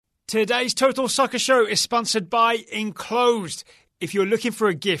Today's Total Soccer Show is sponsored by Enclosed. If you're looking for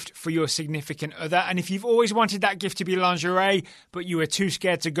a gift for your significant other, and if you've always wanted that gift to be lingerie, but you were too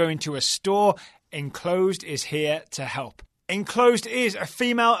scared to go into a store, Enclosed is here to help. Enclosed is a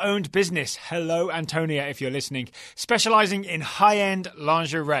female-owned business. Hello, Antonia, if you're listening. Specializing in high-end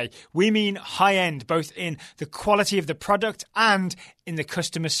lingerie. We mean high-end, both in the quality of the product and in the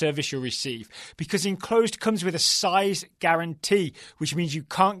customer service you'll receive. Because Enclosed comes with a size guarantee, which means you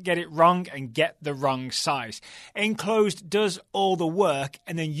can't get it wrong and get the wrong size. Enclosed does all the work,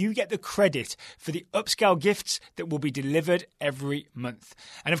 and then you get the credit for the upscale gifts that will be delivered every month.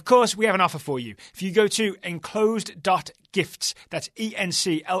 And of course, we have an offer for you. If you go to enclosed.gifts, that's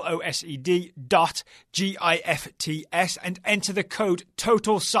ENCLOSED.GIFTS, and enter the code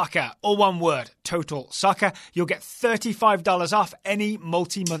Total Soccer, all one word, Total Soccer, you'll get $35 off any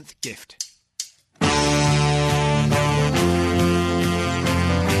multi-month gift.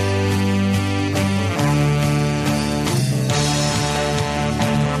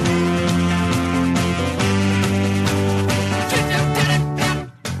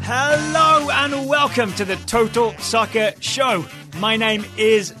 Hello and welcome to the Total Soccer Show. My name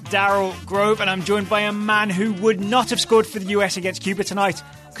is Daryl Grove and I'm joined by a man who would not have scored for the US against Cuba tonight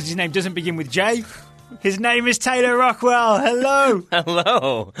because his name doesn't begin with J. His name is Taylor Rockwell. Hello.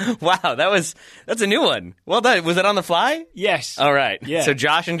 Hello. Wow, that's a new one. Well done. Was it on the fly? Yes. All right. Yeah. So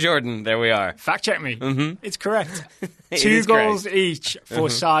Josh and Jordan, there we are. Fact check me. Mm-hmm. It's correct. It 2 is goals correct. each for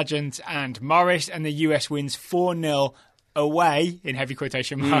Sargent and Morris, and the US wins 4-0 away, in heavy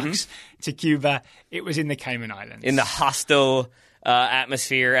quotation marks, to Cuba. It was in the Cayman Islands. In the hostile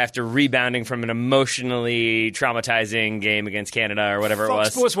atmosphere after rebounding from an emotionally traumatizing game against Canada or whatever Fox it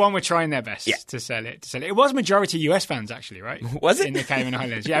was. Sports 1 were trying their best to sell it. It was majority US fans, actually, right? Was it? In the Cayman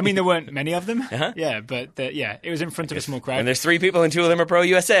Islands. Yeah, I mean, there weren't many of them. Uh-huh. Yeah, but it was in front of a small crowd. And there's 3 people and 2 of them are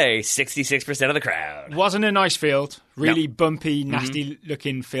pro-USA. 66% of the crowd. Wasn't a nice field. Really bumpy,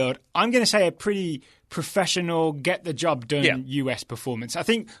 nasty-looking field. I'm going to say a pretty professional, get-the-job-done US performance. I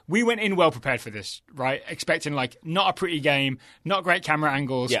think we went in well prepared for this, right? Expecting, not a pretty game, not great camera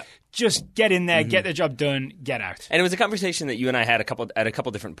angles. Yeah. Just get in there, get the job done, get out. And it was a conversation that you and I had at a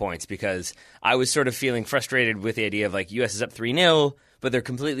couple different points because I was sort of feeling frustrated with the idea of US is up 3-0, but they're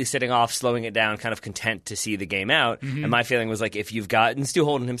completely sitting off, slowing it down, kind of content to see the game out. And my feeling was if you've got, and Stu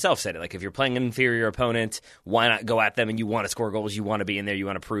Holden himself said it, if you're playing an inferior opponent, why not go at them and you want to score goals, you want to be in there, you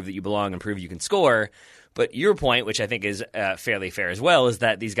want to prove that you belong and prove you can score. But your point, which I think is fairly fair as well, is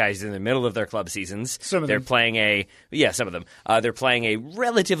that these guys are in the middle of their club seasons. Some of they're them. playing some of them. They're playing a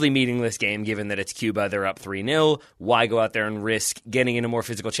relatively meaningless game, given that it's Cuba. They're up 3-0. Why go out there and risk getting into more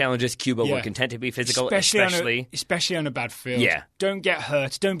physical challenges? Cuba were content to be physical, especially on a bad field. Yeah. Don't get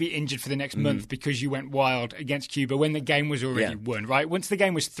hurt. Don't be injured for the next month because you went wild against Cuba when the game was already won, right? Once the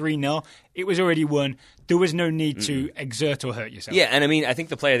game was 3-0, it was already won. There was no need to exert or hurt yourself. Yeah, and I mean, I think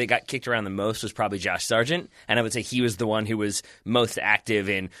the player that got kicked around the most was probably Josh Sargent, and I would say he was the one who was most active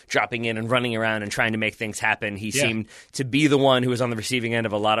in dropping in and running around and trying to make things happen. He seemed to be the one who was on the receiving end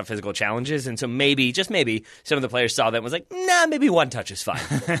of a lot of physical challenges, and so maybe, just maybe, some of the players saw that and was like, nah, maybe one touch is fine.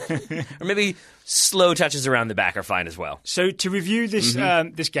 Or maybe slow touches around the back are fine as well. So to review this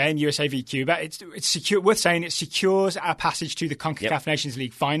this game, USA v Cuba, it's secure, worth saying it secures our passage to the CONCACAF Nations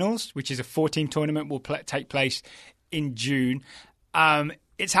League Finals, which is a 4-team tournament will take place in June.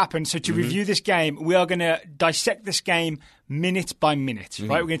 It's happened. So to review this game, we are going to dissect this game minute by minute,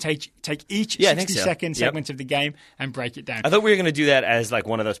 right? We're going to take each 60-second segment of the game and break it down. I thought we were going to do that as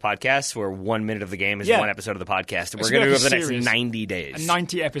one of those podcasts where 1 minute of the game is one episode of the podcast. And we're going to do it over the next 90 days. A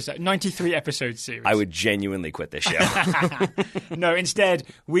 93-episode series. I would genuinely quit this show. No, instead,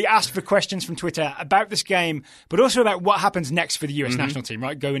 we asked for questions from Twitter about this game, but also about what happens next for the US national team,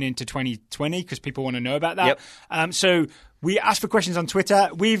 right? Going into 2020, because people want to know about that. So we asked for questions on Twitter.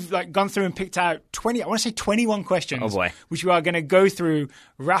 We've gone through and picked out 21 questions. Oh boy. Which we are going to go through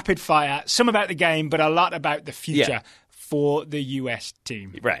rapid fire. Some about the game, but a lot about the future for the US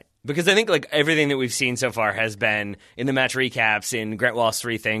team. Right. Because I think everything that we've seen so far has been in the match recaps, in Grant Wall's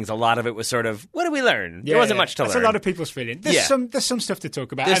 3 things. A lot of it was sort of, what did we learn? There wasn't much to learn. That's a lot of people's feeling. There's some stuff to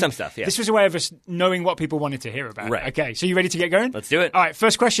talk about. There's some stuff, yeah. This was a way of us knowing what people wanted to hear about. Right. Okay, so you ready to get going? Let's do it. All right,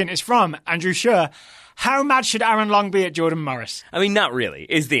 first question is from Andrew Scher. How mad should Aaron Long be at Jordan Morris? I mean, not really,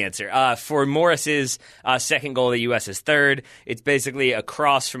 is the answer. For Morris's second goal, the U.S. is third. It's basically a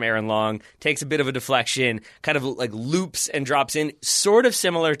cross from Aaron Long, takes a bit of a deflection, kind of like loops and drops in, sort of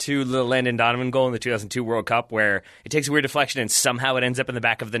similar to the Landon Donovan goal in the 2002 World Cup, where it takes a weird deflection and somehow it ends up in the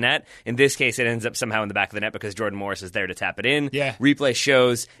back of the net. In this case, it ends up somehow in the back of the net because Jordan Morris is there to tap it in. Yeah. Replay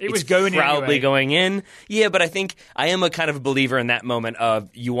shows it was going proudly anyway. going in. Yeah, but I think I am a kind of a believer in that moment of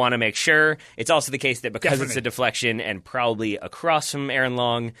you want to make sure. It's also the case that because it's a deflection and probably across from Aaron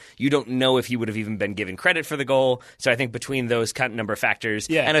Long, you don't know if he would have even been given credit for the goal. So I think between those kind of number of factors,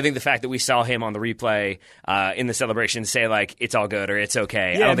 and I think the fact that we saw him on the replay in the celebration say like it's all good or it's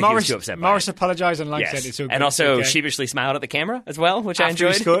okay. Yeah, I don't think Morris, he was too upset by Morris it. apologized and Long said it's all good. And also okay. sheepishly smiled at the camera as well, which I After he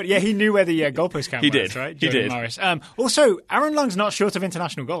enjoyed. scored. Yeah, he knew where the goalpost camera was, right? He Jordan did. Morris. Also, Aaron Long's not short of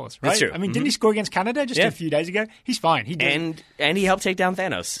international goals, right? That's true. I mean, didn't he score against Canada just a few days ago? He's fine. He did. And he helped take down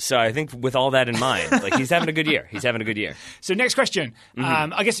Thanos. So I think with all that in mind, like he's having a good year. He's having a good year. So next question.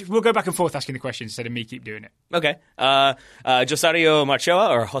 I guess we'll go back and forth asking the questions instead of me keep doing it. Okay. Josario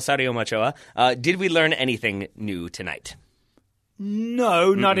Machoa, did we learn anything new tonight?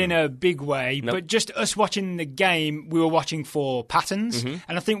 No, not in a big way, but just us watching the game, we were watching for patterns. And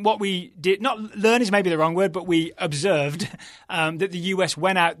I think what we did, not learn is maybe the wrong word, but we observed that the US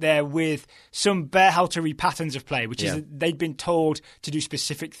went out there with some bear-haltery patterns of play, which is they'd been told to do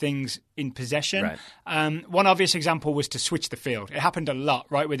specific things in possession. Right. One obvious example was to switch the field. It happened a lot,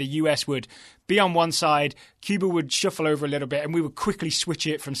 right, where the US would be on one side, Cuba would shuffle over a little bit, and we would quickly switch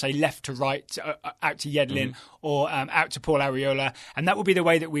it from, say, left to right, out to Yedlin or out to Paul Arriola, and that would be the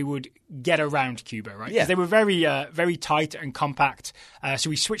way that we would get around Cuba, right? Because they were very, very tight and compact. So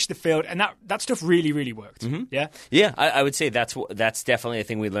we switched the field, and that stuff really, really worked. Yeah, I would say that's definitely a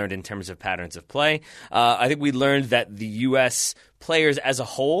thing we learned in terms of patterns of play. I think we learned that the U.S. players as a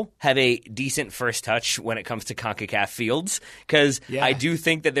whole have a decent first touch when it comes to CONCACAF fields, because I do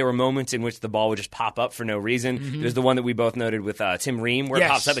think that there were moments in which the ball would just pop up for no reason. There's the one that we both noted with Tim Ream where it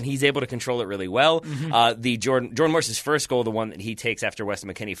pops up and he's able to control it really well. The Jordan Morris's first goal, the one that he takes after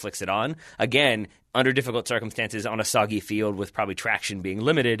Weston McKennie flicks it on, again, under difficult circumstances on a soggy field with probably traction being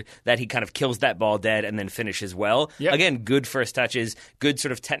limited, that he kind of kills that ball dead and then finishes well. Again, good first touches, good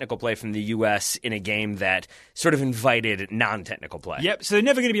sort of technical play from the U.S. in a game that sort of invited non-technical play. Yep, so they're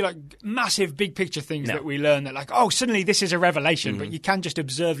never going to be like massive big picture things that we learn that like, oh, suddenly this is a revelation, but you can just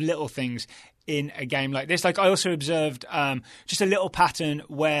observe little things in a game like this. Like I also observed just a little pattern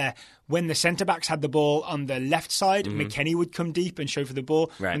where when the centre-backs had the ball on the left side, McKennie would come deep and show for the ball.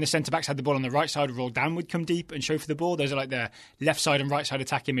 Right. When the centre-backs had the ball on the right side, Roldan would come deep and show for the ball. Those are like the left side and right side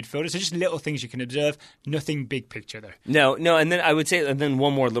attacking midfielders. So just little things you can observe. Nothing big picture, though. No, and then I would say, and then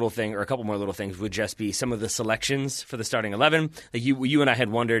one more little thing, or a couple more little things, would just be some of the selections for the starting 11. Like you and I had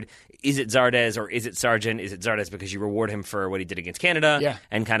wondered, is it Zardes or is it Sargent? Is it Zardes because you reward him for what he did against Canada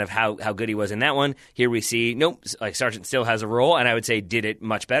and kind of how good he was in that one? Here we see, nope, like Sargent still has a role, and I would say did it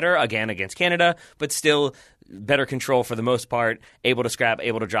much better, again, against Canada, but still better control for the most part, able to scrap,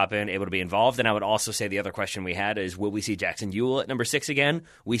 able to drop in, able to be involved. And I would also say the other question we had is, will we see Jackson Ewell at number 6 again?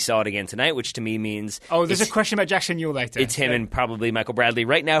 We saw it again tonight, which to me means... Oh, there's a question about Jackson Ewell later. It's him and probably Michael Bradley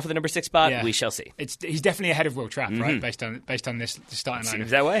right now for the number 6 spot. Yeah. We shall see. He's definitely ahead of Will Trapp, right, based on this starting line. Seems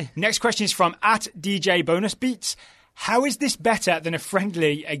that way. Next question is from @DJ Bonus Beats. How is this better than a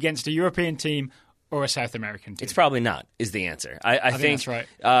friendly against a European team or a South American team? It's probably not, is the answer. I think that's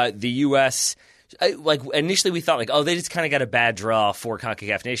right. The U.S., like initially we thought like, oh, they just kind of got a bad draw for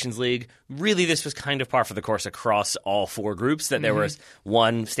CONCACAF Nations League. Really, this was kind of par for the course across all 4 groups, that there was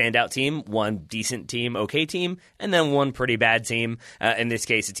one standout team, one decent team, okay team, and then one pretty bad team. In this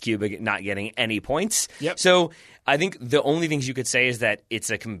case, it's Cuba not getting any points. Yep. So I think the only things you could say is that it's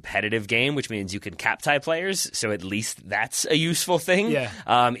a competitive game, which means you can cap tie players. So at least that's a useful thing. Yeah.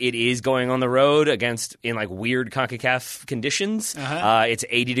 It is going on the road in like weird CONCACAF conditions. It's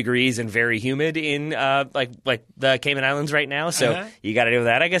 80 degrees and very humid in like the Cayman Islands right now. So you got to do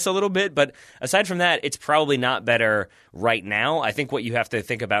that, I guess, a little bit. But aside from that, it's probably not better right now. I think what you have to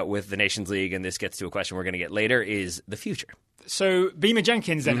think about with the Nations League, and this gets to a question we're going to get later, is the future. So Beamer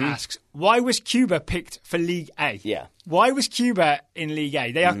Jenkins then asks, why was Cuba picked for League A? Yeah. Why was Cuba in League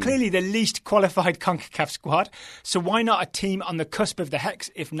A? They are clearly the least qualified CONCACAF squad, so why not a team on the cusp of the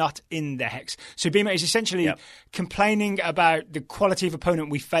Hex, if not in the Hex? So Beamer is essentially complaining about the quality of opponent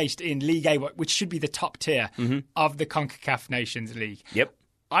we faced in League A, which should be the top tier of the CONCACAF Nations League. Yep.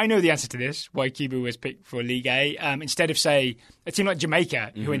 I know the answer to this, why Cuba was picked for League A, instead of, say, a team like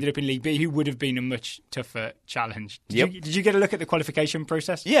Jamaica, who ended up in League B, who would have been a much tougher challenge. Did you get a look at the qualification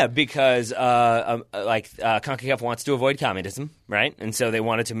process? Yeah, because CONCACAF wants to avoid communism, right? And so they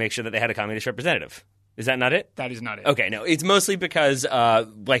wanted to make sure that they had a communist representative. Is that not it? That is not it. Okay, no, it's mostly because, I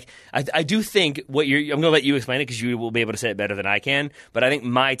do think I'm going to let you explain it because you will be able to say it better than I can. But I think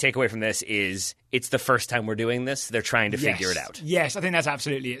my takeaway from this is it's the first time we're doing this. They're trying to figure it out. Yes, I think that's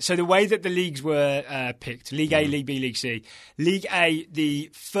absolutely it. So the way that the leagues were picked, League A, League B, League C. League A, the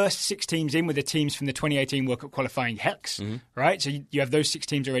first 6 teams in were the teams from the 2018 World Cup qualifying hex, right? So you have those 6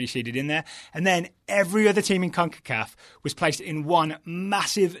 teams already seeded in there. And then every other team in CONCACAF was placed in one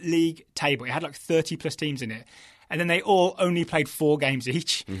massive league table. It had like 30-plus teams in it. And then they all only played 4 games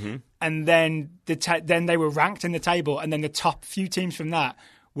each. And then then they were ranked in the table. And then the top few teams from that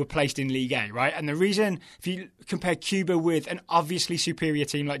were placed in League A, right? And the reason, if you compare Cuba with an obviously superior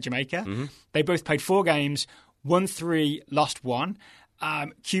team like Jamaica, they both played 4 games, won 3, lost 1.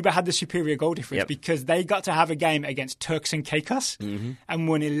 Cuba had the superior goal difference because they got to have a game against Turks and Caicos and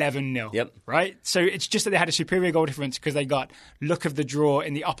won 11-0, right? So it's just that they had a superior goal difference because they got luck of the draw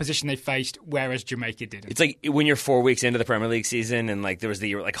in the opposition they faced, whereas Jamaica didn't. It's like when you're 4 weeks into the Premier League season and like there was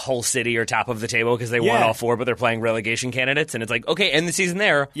the Hull City are top of the table because they won all 4, but they're playing relegation candidates, and it's like, okay, end the season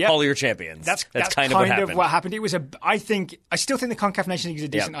there, Hull are your champions. That's kind of what happened. It was I still think the CONCACAF Nations League is a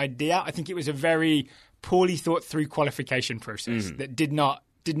decent idea. I think it was a very poorly thought through qualification process that did not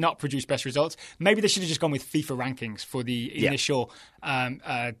produce best results. Maybe they should have just gone with FIFA rankings for the initial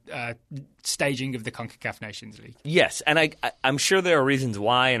staging of the CONCACAF Nations League. Yes, and I'm sure there are reasons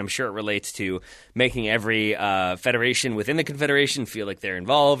why, and I'm sure it relates to making every federation within the confederation feel like they're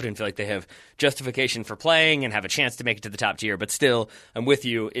involved and feel like they have justification for playing and have a chance to make it to the top tier. But still, I'm with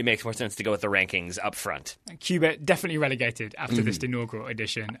you. It makes more sense to go with the rankings up front. Cuba definitely relegated after this inaugural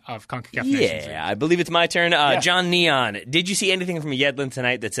edition of CONCACAF Nations League. Yeah, I believe it's my turn. John Neon, did you see anything from Yedlin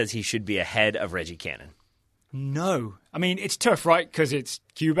tonight that says he should be ahead of Reggie Cannon? No. I mean, it's tough, right? Because it's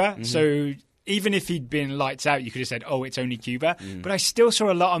Cuba. So even if he'd been lights out, you could have said, oh, it's only Cuba. But I still saw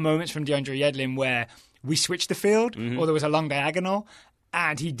a lot of moments from DeAndre Yedlin where we switched the field or there was a long diagonal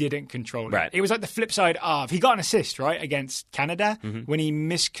and he didn't control it. Right. It was like the flip side of, he got an assist, right, against Canada when he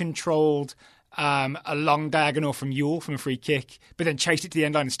miscontrolled a long diagonal from Ewell from a free kick, but then chased it to the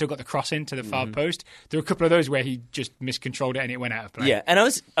end line and still got the cross in to the far post. There were a couple of those where he just miscontrolled it and it went out of play. Yeah, and I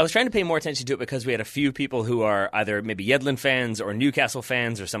was trying to pay more attention to it because we had a few people who are either maybe Yedlin fans or Newcastle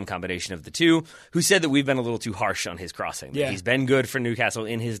fans or some combination of the two who said that we've been a little too harsh on his crossing. Yeah. He's been good for Newcastle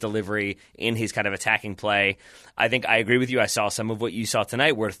in his delivery, in his kind of attacking play. I think I agree with you. I saw some of what you saw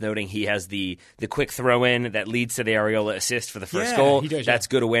tonight. Worth noting, he has the quick throw-in that leads to the Areola assist for the first goal. He does, That's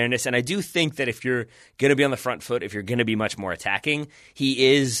good awareness. And I do think that if you're going to be on the front foot, if you're going to be much more attacking,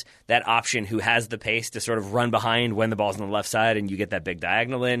 he is that option who has the pace to sort of run behind when the ball's on the left side and you get that big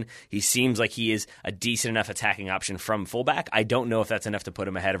diagonal in. He seems like he is a decent enough attacking option from fullback. I don't know if that's enough to put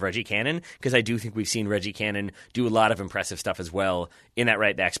him ahead of Reggie Cannon because I do think we've seen Reggie Cannon do a lot of impressive stuff as well in that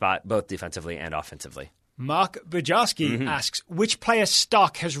right back spot, both defensively and offensively. Mark Bajarski asks, which player's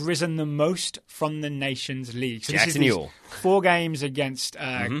stock has risen the most from the Nations League? So Jackson Ewell. 4 games against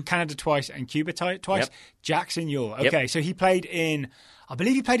Canada twice and Cuba twice. Yep. Jackson Ewell. Okay, so he played I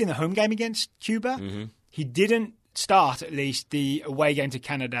believe he played in the home game against Cuba. He didn't start, at least, the away game to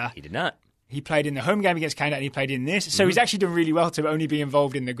Canada. He did not. He played in the home game against Canada and he played in this. So he's actually done really well to only be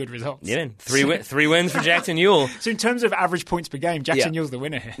involved in the good results. Yeah, three wins for Jackson Ewell. So in terms of average points per game, Jackson Ewell's the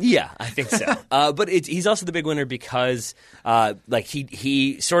winner here. Yeah, I think so. But he's also the big winner because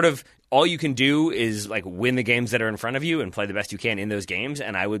he sort of, all you can do is like win the games that are in front of you and play the best you can in those games.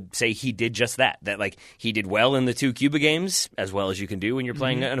 And I would say he did just that. That like he did well in the 2 Cuba games, as well as you can do when you're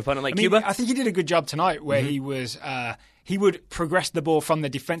playing an opponent like Cuba. I think he did a good job tonight where he was he would progress the ball from the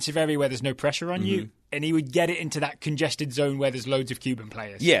defensive area where there's no pressure on you, and he would get it into that congested zone where there's loads of Cuban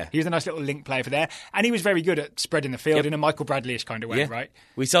players. Yeah. He was a nice little link player for there. And he was very good at spreading the field in a Michael Bradley-ish kind of way, right?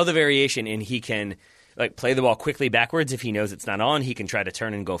 We saw the variation in he can like play the ball quickly backwards if he knows it's not on. He can try to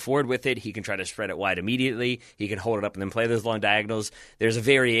turn and go forward with it. He can try to spread it wide immediately. He can hold it up and then play those long diagonals. There's a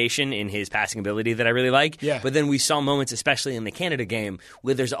variation in his passing ability that I really like. Yeah. But then we saw moments, especially in the Canada game,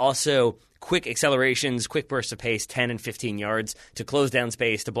 where there's also quick accelerations, quick bursts of pace, 10 and 15 yards to close down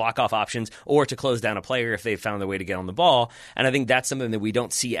space, to block off options, or to close down a player if they've found a way to get on the ball. And I think that's something that we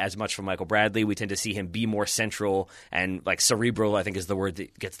don't see as much from Michael Bradley. We tend to see him be more central and like cerebral, I think is the word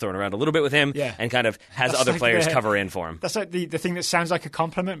that gets thrown around a little bit with him, and kind of has other players cover in for him. That's like the thing that sounds like a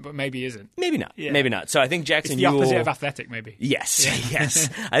compliment, but maybe isn't. Maybe not. Yeah. Maybe not. So I think Jackson Ewell... Ewell... It's the opposite of athletic, maybe. Yes, yes.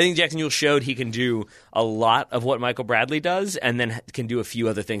 I think Jackson Ewell showed he can do a lot of what Michael Bradley does and then can do a few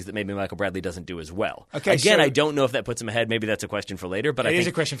other things that maybe Michael Bradley Bradley doesn't do as well. Okay, Again, so I don't know if that puts him ahead. Maybe that's a question for later, but I think is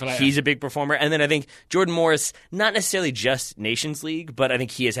a question for later. He's a big performer. And then I think Jordan Morris, not necessarily just Nations League, but I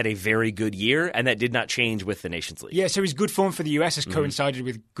think he has had a very good year, and that did not change with the Nations League. Yeah, so his good form for the US has coincided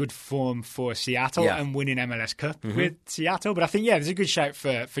with good form for Seattle and winning MLS Cup with Seattle. But I think, there's a good shout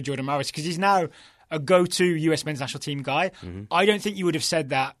for Jordan Morris because he's now a go-to US men's national team guy. I don't think you would have said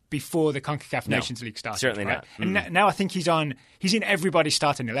that before the CONCACAF Nations League started. Certainly right? not. And now I think he's in everybody's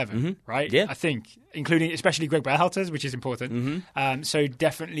starting 11, right? Yeah. I think, including especially Greg Berhalter's, which is important. So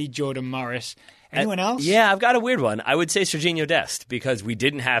definitely Jordan Morris. Anyone else? Yeah, I've got a weird one. I would say Sergiño Dest because we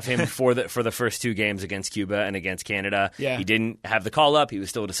didn't have him for the first two games against Cuba and against Canada. Yeah. He didn't have the call up. He was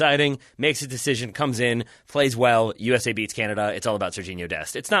still deciding. Makes a decision, comes in, plays well. USA beats Canada. It's all about Sergiño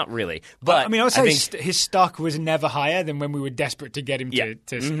Dest. It's not really, but I mean, I would say his stock was never higher than when we were desperate to get him to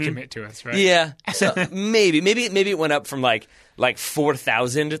commit to us, right? Yeah, so maybe it went up from like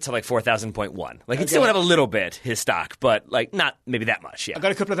 4,000 to like 4,000.1. Like it still went up a little bit, his stock, but like not maybe that much. Yeah, I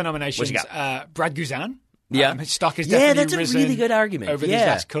got a couple of the nominations. What you got? Brad Guzan. Yeah, his stock is definitely that's risen a really good argument over these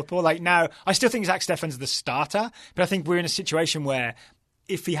last couple. Like now, I still think Zach Steffen's the starter, but I think we're in a situation where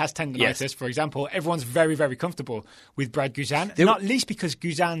if he has tendonitis, for example, everyone's very, very comfortable with Brad Guzan, not least because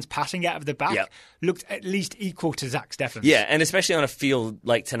Guzan's passing out of the back looked at least equal to Zach Steffen's. Yeah, and especially on a field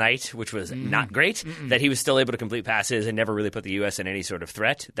like tonight, which was not great, that he was still able to complete passes and never really put the U.S. in any sort of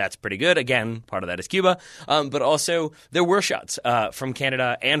threat. That's pretty good. Again, part of that is Cuba. But also, there were shots from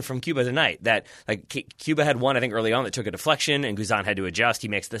Canada and from Cuba tonight that like Cuba had one, I think, early on that took a deflection, and Guzan had to adjust. He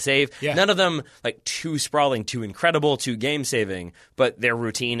makes the save. Yeah. None of them like too sprawling, too incredible, too game-saving, but they're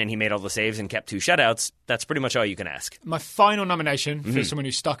routine, and he made all the saves and kept two shutouts. That's pretty much all you can ask. My final nomination for someone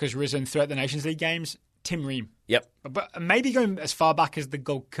whose stock has risen throughout the Nations League games, Tim Ream. Yep. But maybe going as far back as the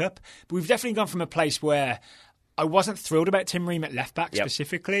Gold Cup, but we've definitely gone from a place where I wasn't thrilled about Tim Ream at left back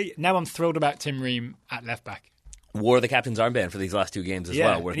specifically. Now I'm thrilled about Tim Ream at left back. Wore the captain's armband for these last two games as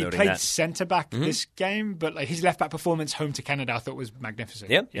well. Worth noting that. He played centre-back this game, but like his left-back performance home to Canada I thought was magnificent.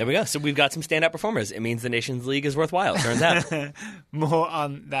 Yep, there we go. So we've got some standout performers. It means the Nations League is worthwhile, it turns out. More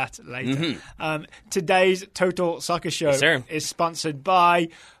on that later. Today's Total Soccer Show is sponsored by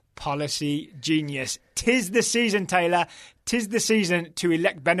Policy Genius. 'Tis the season, Taylor. 'Tis the season to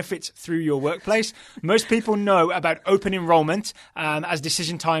elect benefits through your workplace. Most people know about open enrollment as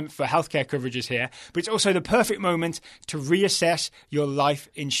decision time for healthcare coverages here, but it's also the perfect moment to reassess your life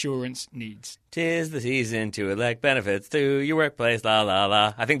insurance needs. 'Tis the season to elect benefits through your workplace, la la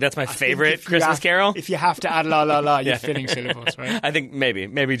la. I think that's my favorite Christmas carol. If you have to add la la la, you're filling syllables, right? I think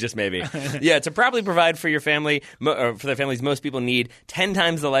maybe just maybe. Yeah, to properly provide for your family, or for the families most people need 10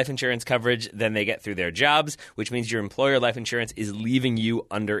 times the life insurance coverage than they get through their jobs, which means your employer life insurance is leaving you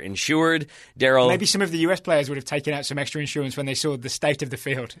underinsured. Daryl, maybe some of the US players would have taken out some extra insurance when they saw the state of the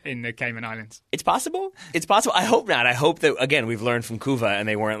field in the Cayman Islands. It's possible. It's possible. I hope not. I hope that, again, we've learned from Cuba and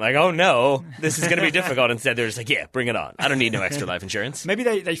they weren't like, oh no, this is going to be difficult. Instead, they're just like, yeah, bring it on. I don't need no extra life insurance. Maybe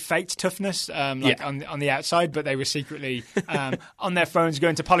they faked toughness on the outside, but they were secretly on their phones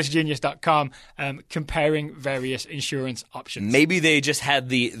going to policygenius.com comparing various insurance options. Maybe they just had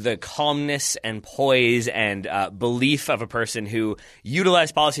the calmness and poise and belief of a person who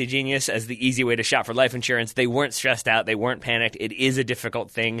utilized Policy Genius as the easy way to shop for life insurance. They weren't stressed out. They weren't panicked. It is a difficult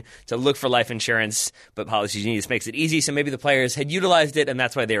thing to look for life insurance, but Policy Genius makes it easy. So maybe the players had utilized it, and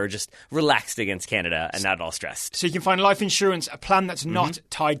that's why they were just relaxed against Canada and not all stressed. So you can find life insurance, a plan that's not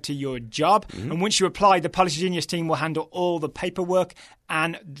tied to your job. And once you apply, the Policy Genius team will handle all the paperwork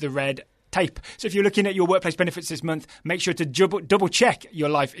and the red tape. So if you're looking at your workplace benefits this month, make sure to double check your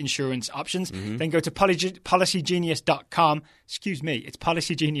life insurance options. Then go to policygenius.com. Excuse me, it's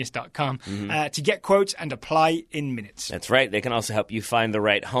policygenius.com to get quotes and apply in minutes. That's right. They can also help you find the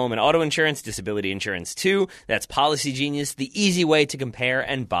right home and auto insurance, disability insurance too. That's Policy Genius, the easy way to compare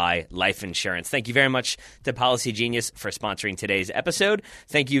and buy life insurance. Thank you very much to Policy Genius for sponsoring today's episode.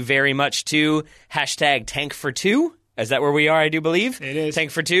 Thank you very much to #TankFor2. Is that where we are, I do believe? It is. Tank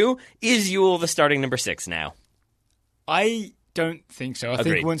for 2. Is Yule the starting number 6 now? I don't think so. I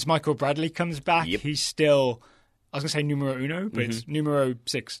think once Michael Bradley comes back, he's still, I was going to say numero uno, but it's numero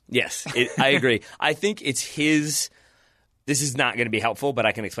 6. Yes, I agree. I think it's his. This is not going to be helpful, but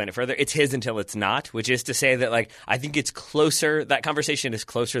I can explain it further. It's his until it's not, which is to say that, like, I think it's closer. That conversation is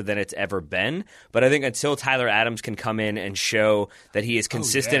closer than it's ever been. But I think until Tyler Adams can come in and show that he is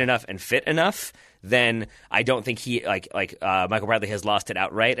consistent enough and fit enough, then I don't think he Michael Bradley has lost it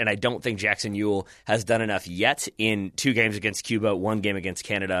outright, and I don't think Jackson Ewell has done enough yet in 2 games against Cuba, 1 game against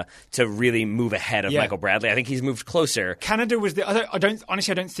Canada to really move ahead of Michael Bradley. I think he's moved closer. Canada was the other. I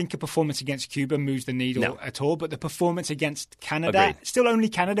don't think a performance against Cuba moves the needle at all. But the performance against Canada, still only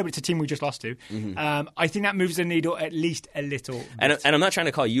Canada, but it's a team we just lost to. I think that moves the needle at least a little. And I'm not trying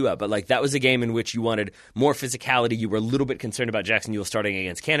to call you out, but like that was a game in which you wanted more physicality. You were a little bit concerned about Jackson Ewell starting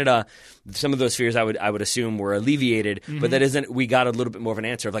against Canada. Some of those fears I would assume were alleviated, but that isn't. We got a little bit more of an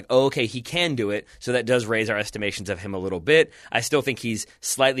answer of like, oh, okay, he can do it. So that does raise our estimations of him a little bit. I still think he's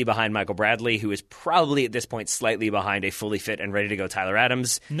slightly behind Michael Bradley, who is probably at this point slightly behind a fully fit and ready to go Tyler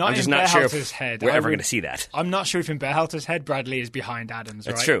Adams. I'm just not sure if we're ever going to see that. I'm not sure if in Berhalter's head Bradley is behind Adams.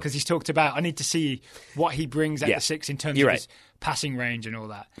 That's right? true. Because he's talked about, I need to see what he brings at the 6 in terms of his passing range and all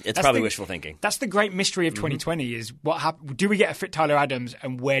that. It's probably wishful thinking. That's the great mystery of 2020 is do we get a fit Tyler Adams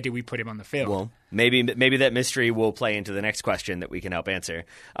and where do we put him on the field? Well, maybe that mystery will play into the next question that we can help answer.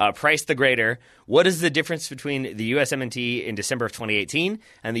 Price the Greater. What is the difference between the USMNT in December of 2018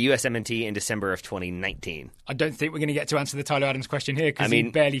 and the USMNT in December of 2019? I don't think we're going to get to answer the Tyler Adams question here because he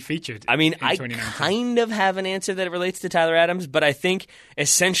barely featured. I kind of have an answer that relates to Tyler Adams, but I think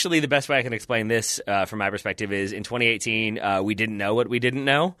essentially the best way I can explain this from my perspective is in 2018 we didn't know what we didn't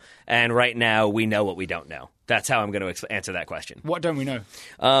know, and right now we know what we don't know. That's how I'm going to answer that question. What don't we know?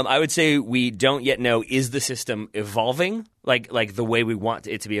 I would say we don't yet know, is the system evolving like the way we want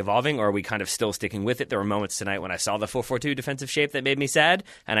it to be evolving, or are we kind of still sticking with it? There were moments tonight when I saw the 4-4-2 defensive shape that made me sad,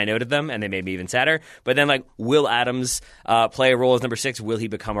 and I noted them, and they made me even sadder. But then, like, will Adams play a role as number 6? Will he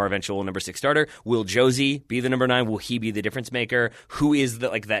become our eventual number 6 starter? Will Josie be the number 9? Will he be the difference maker? Who is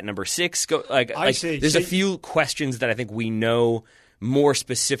that number 6? There's a few questions that I think we know more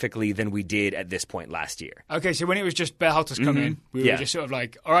specifically than we did at this point last year. Okay, so when it was just Berhalter's come in, we were just sort of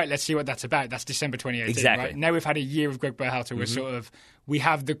like, all right, let's see what that's about. That's December 2018, exactly. Right? Now we've had a year of Greg Berhalter. We're sort of, we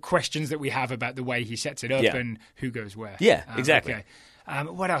have the questions that we have about the way he sets it up and who goes where. Yeah, exactly. Okay.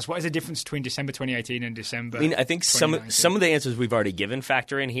 What else? What is the difference between December 2018 and December? I mean, I think some of the answers we've already given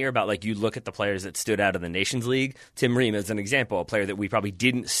factor in here about, like, you look at the players that stood out in the Nations League. Tim Ream is an example, a player that we probably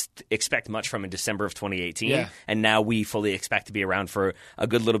didn't expect much from in December of 2018, and now we fully expect to be around for a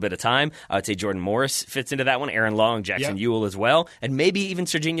good little bit of time. I would say Jordan Morris fits into that one, Aaron Long, Jackson Ewell as well, and maybe even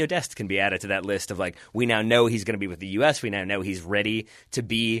Serginho Dest can be added to that list of, like, we now know he's going to be with the U.S., we now know he's ready to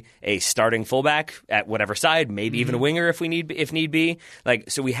be a starting fullback at whatever side, maybe even a winger if need be.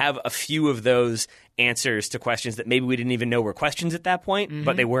 Like, so we have a few of those answers to questions that maybe we didn't even know were questions at that point,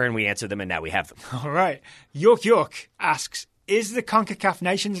 but they were, and we answered them, and now we have them. All right. York asks, is the CONCACAF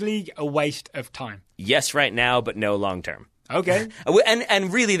Nations League a waste of time? Yes, right now, but no long term. Okay.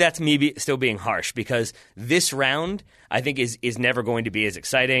 And really, that's me still being harsh, because this round, I think, is never going to be as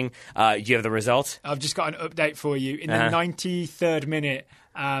exciting. Do you have the results? I've just got an update for you. In the 93rd minute,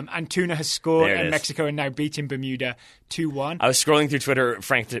 Antuna has scored, and Mexico are now beating Bermuda 2-1. I was scrolling through Twitter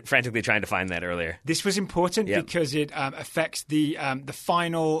frantically trying to find that earlier. This was important because it affects the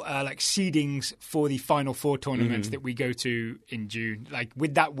final seedings for the Final Four tournaments that we go to in June. Like,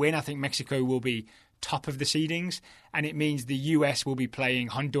 with that win, I think Mexico will be top of the seedings, and it means the US will be playing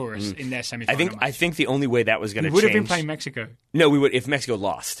Honduras in their semifinal match. I think the only way that was going to change... We would have been playing Mexico. No, we would. If Mexico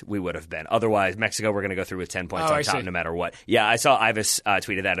lost, we would have been. Otherwise, Mexico were going to go through with 10 points on top no matter what. Yeah, I saw Ivis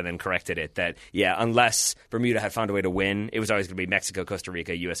tweeted that and then corrected it, that, unless Bermuda had found a way to win, it was always going to be Mexico, Costa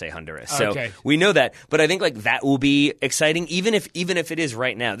Rica, USA, Honduras. So we know that. But I think, like, that will be exciting, even if it is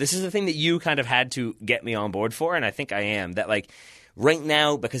right now. This is the thing that you kind of had to get me on board for, and I think I am, that, like, right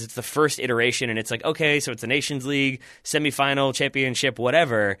now, because it's the first iteration and it's like, okay, so it's a Nations League, semifinal, championship,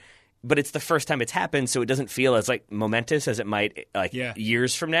 whatever, but it's the first time it's happened, so it doesn't feel as, like, momentous as it might, like,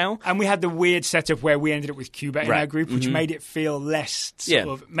 years from now. And we had the weird setup where we ended up with Cuba in our group, which made it feel less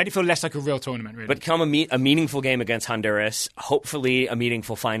like a real tournament, really. But come a meaningful game against Honduras, hopefully a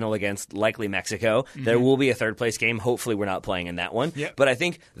meaningful final against likely Mexico. There will be a third-place game. Hopefully we're not playing in that one. Yep. But I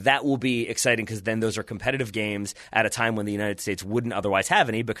think that will be exciting, because then those are competitive games at a time when the United States wouldn't otherwise have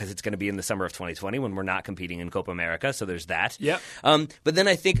any, because it's going to be in the summer of 2020 when we're not competing in Copa America, so there's that. Yep. But then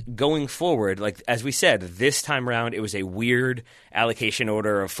I think going forward, like, as we said, this time around it was a weird allocation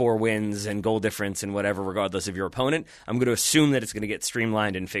order of 4 wins and goal difference and whatever, regardless of your opponent. I'm going to assume that it's going to get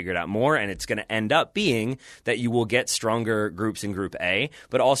streamlined and figured out more, and it's going to end up being that you will get stronger groups in Group A,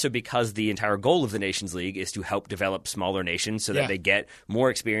 but also because the entire goal of the Nations League is to help develop smaller nations so that they get more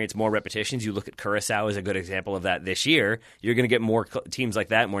experience, more repetitions. You look at Curacao as a good example of that this year. You're going to get more teams like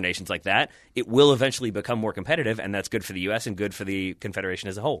that, more nations like that. It will eventually become more competitive, and that's good for the U.S. and good for the Confederation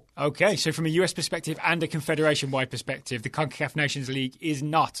as a whole. Okay, so from a US perspective and a confederation-wide perspective, the CONCACAF Nations League is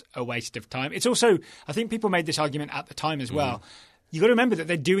not a waste of time. It's also, I think people made this argument at the time as well. You got to remember that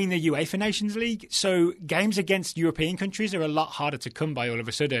they're doing the UEFA Nations League, so games against European countries are a lot harder to come by all of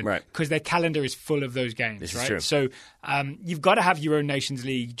a sudden, because their calendar is full of those games. This right? is true. So you've got to have your own Nations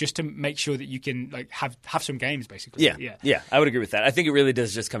League just to make sure that you can have some games, basically. Yeah, I would agree with that. I think it really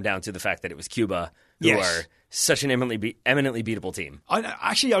does just come down to the fact that it was Cuba who are such an eminently beatable team.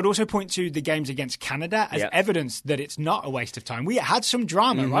 Actually, I would also point to the games against Canada as evidence that it's not a waste of time. We had some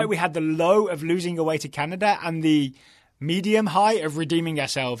drama, right? We had the low of losing away to Canada and the medium high of redeeming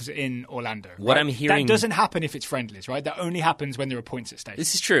ourselves in Orlando. What I'm hearing... That doesn't happen if it's friendlies, right? That only happens when there are points at stake.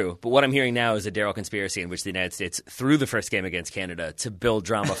 This is true, but what I'm hearing now is a Daryl conspiracy in which the United States threw the first game against Canada to build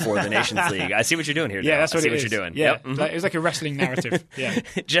drama for the Nations League. I see what you're doing here, Daryl. Yeah, that's what I see it what is. you're doing. Yeah, Yep. it was like a wrestling narrative. Yeah.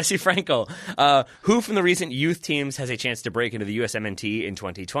 Jesse Frankel, who from the recent youth teams has a chance to break into the USMNT in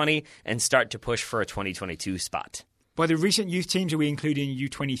 2020 and start to push for a 2022 spot? By the recent youth teams, are we including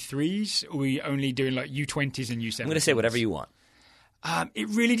U23s? Or are we only doing like U20s and U17s? I'm going to say whatever you want. It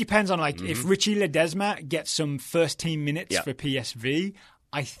really depends on if Richie Ledesma gets some first team minutes for PSV.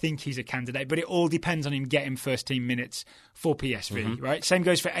 I think he's a candidate, but it all depends on him getting first team minutes for PSV, right? Same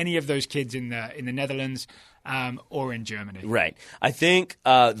goes for any of those kids in the Netherlands or in Germany. Right. I think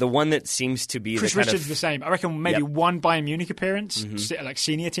the one that seems to be Chris Richards the same. I reckon maybe one Bayern Munich appearance, like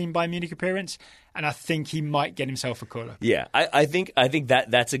senior team Bayern Munich appearance, and I think he might get himself a call-up. Yeah, I think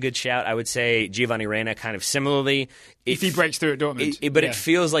that's a good shout. I would say Giovanni Reina kind of similarly. If he breaks through at Dortmund. It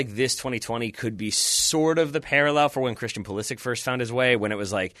feels like this 2020 could be sort of the parallel for when Christian Pulisic first found his way, when it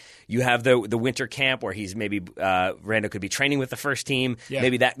was like you have the winter camp where he's maybe Rando could be training with the first team. Yeah.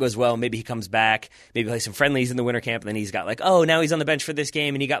 Maybe that goes well. Maybe he comes back. Maybe play some friendlies in the winter camp, and then he's got like, oh, now he's on the bench for this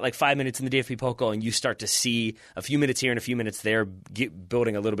game, and he got like 5 minutes in the DFB Pokal, and you start to see a few minutes here and a few minutes there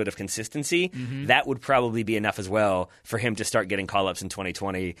building a little bit of consistency. Mm-hmm. That would probably be enough as well for him to start getting call-ups in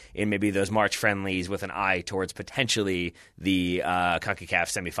 2020 in maybe those March friendlies with an eye towards potentially the CONCACAF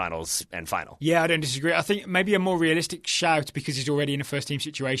semifinals and final. Yeah, I don't disagree. I think maybe a more realistic shout, because he's already in a first-team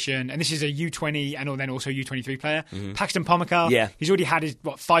situation, and this is a U20 and then also U23 player. Mm-hmm. Paxton Pomykal, he's already had his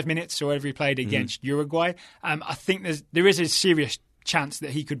 5 minutes or whatever he played against Uruguay. I think there is a serious chance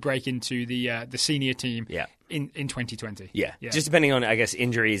that he could break into the senior team in 2020. Yeah, just depending on, I guess,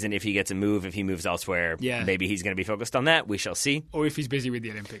 injuries and if he gets a move, if he moves elsewhere, maybe he's going to be focused on that. We shall see. Or if he's busy with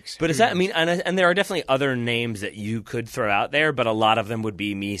the Olympics. But is that, I mean, and there are definitely other names that you could throw out there, but a lot of them would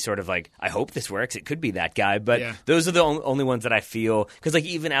be me sort of like, I hope this works. It could be that guy. But those are the only ones that I feel, because like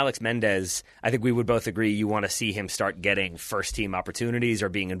even Alex Mendez, I think we would both agree you want to see him start getting first team opportunities or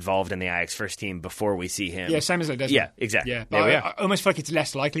being involved in the Ajax first team before we see him. Yeah, same as Ledesma. Yeah, exactly. Yeah, but I almost feel like it's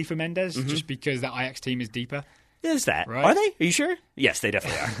less likely for Mendez just because that Ajax team is deeper. Is that? Right. Are they? Are you sure? Yes, they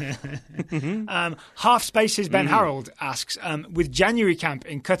definitely are. Half Spaces Ben Harold asks, with January camp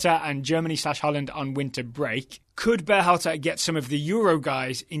in Qatar and Germany/Holland on winter break, could Berhalter get some of the Euro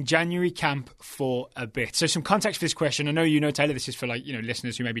guys in January camp for a bit? So some context for this question. I know you know, Taylor, this is for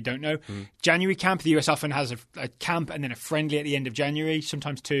listeners who maybe don't know. January camp, the US often has a camp and then a friendly at the end of January,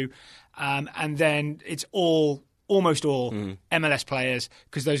 sometimes two. And then it's almost all MLS players,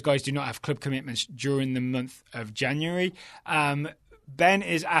 because those guys do not have club commitments during the month of January. Ben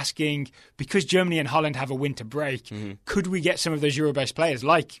is asking, because Germany and Holland have a winter break, could we get some of those Euro-based players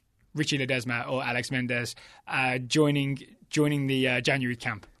like Richie Ledesma or Alex Mendez joining the January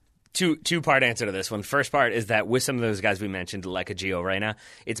camp? Two-part answer to this one. First part is that with some of those guys we mentioned, like a Gio Reyna,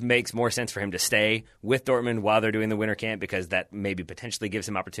 it makes more sense for him to stay with Dortmund while they're doing the winter camp, because that maybe potentially gives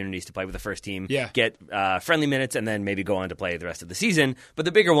him opportunities to play with the first team, get friendly minutes, and then maybe go on to play the rest of the season. But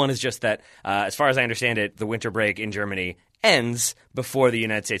the bigger one is just that, as far as I understand it, the winter break in Germany ends before the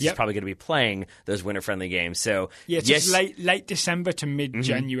United States is probably going to be playing those winter-friendly games. So it's late December to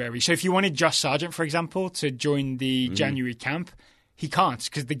mid-January. So if you wanted Josh Sargent, for example, to join the January camp, he can't,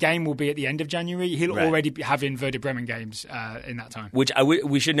 because the game will be at the end of January. He'll already be having Werder Bremen games in that time. Which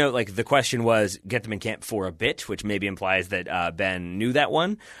we should note, like, the question was get them in camp for a bit, which maybe implies that Ben knew that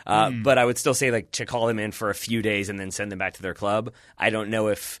one. But I would still say, like, to call them in for a few days and then send them back to their club, I don't know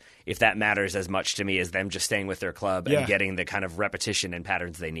if that matters as much to me as them just staying with their club and getting the kind of repetition and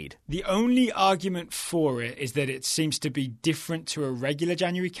patterns they need. The only argument for it is that it seems to be different to a regular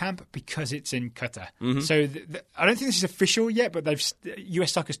January camp because it's in Qatar. So I don't think this is official yet, but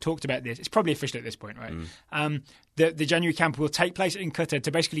US Soccer's talked about this. It's probably official at this point, right? The January camp will take place in Qatar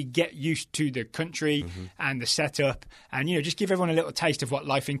to basically get used to the country and the setup, and just give everyone a little taste of what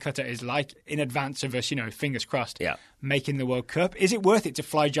life in Qatar is like in advance of us, fingers crossed, making the World Cup. Is it worth it to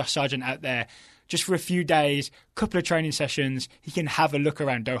fly Josh Sargent out there just for a few days, couple of training sessions, he can have a look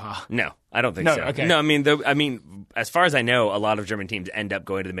around Doha? No, I don't think No, so. okay. No, I mean, as far as I know, a lot of German teams end up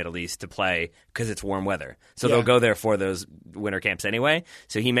going to the Middle East to play because it's warm weather. So they'll go there for those winter camps anyway.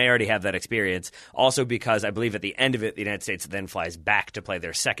 So he may already have that experience. Also because I believe at the end of it, the United States then flies back to play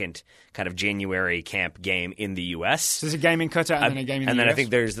their second kind of January camp game in the U.S. So there's a game in Qatar and then a game in the US? And then I think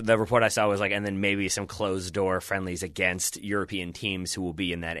there's the report I saw was like, and then maybe some closed-door friendlies against European teams who will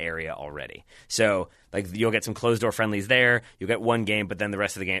be in that area already. So like you'll get some closed-door friendlies there. You'll get one game, but then the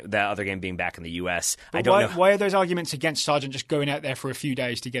rest of the other game being back in the U.S. I don't know. Why are those arguments against Sargent just going out there for a few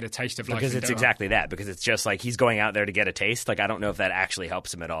days to get a taste of life? Because it's exactly that. Because it's just like he's going out there to get a taste. Like I don't know if that actually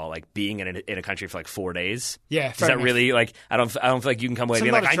helps him at all. Like being in a country for like 4 days. Yeah, does that really like? I don't feel like you can come away and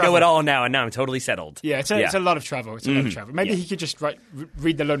be like, I know it all now, and now I'm totally settled. Yeah, it's a lot of travel. It's a lot of travel. Maybe he could just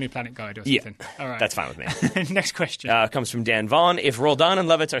read the Lonely Planet guide or something. Yeah, all right, that's fine with me. Next question comes from Dan Vaughn. If Roldan and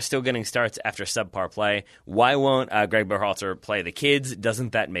Lovitz are still getting starts after subpar play, why won't Greg Berhalter play the kids?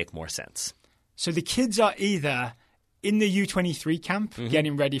 Doesn't that make more sense? So the kids are either in the U23 camp,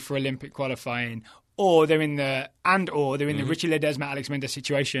 getting ready for Olympic qualifying, or they're in the Richie Ledesma, Alex Mendes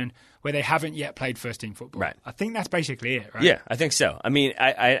situation where they haven't yet played first team football. Right. I think that's basically it, right? Yeah, I think so. I mean,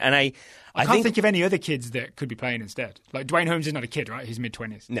 I can't think of any other kids that could be playing instead. Like Dwayne Holmes is not a kid, right? He's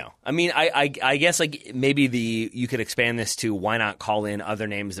mid-20s. No. I mean, I guess like maybe you could expand this to why not call in other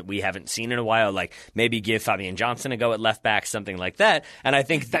names that we haven't seen in a while, like maybe give Fabian Johnson a go at left back, something like that. And I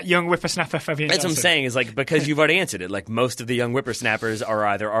think that young whippersnapper Fabian Johnson. That's what I'm saying is like because you've already answered it. Like most of the young whippersnappers are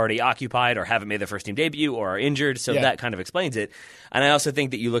either already occupied or haven't made their first team debut or are injured, so that kind of explains it. And I also think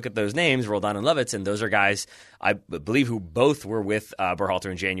that you look at those names, Roldan and Lovitz, and those are guys I believe who both were with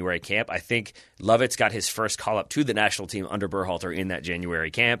Berhalter in January camp. I think Lovitz got his first call-up to the national team under Berhalter in that January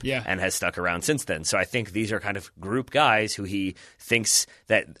camp and has stuck around since then. So I think these are kind of group guys who he thinks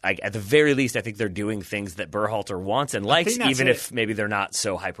that, at the very least, I think they're doing things that Berhalter wants and likes, even if maybe they're not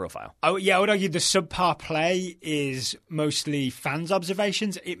so high-profile. I would argue the subpar play is mostly fans'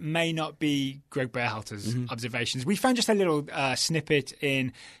 observations. It may not be Greg Berhalter's observations. We found just a little snippet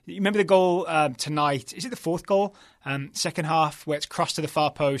in – you remember the goal tonight? Is it the fourth goal? Second half where it's crossed to the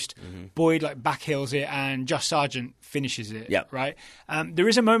far post. Boyd backhills it and Josh Sargent finishes it. Yep. Right. There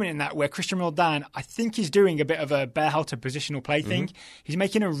is a moment in that where Christian Roldan, I think he's doing a bit of a Berhalter positional play thing. He's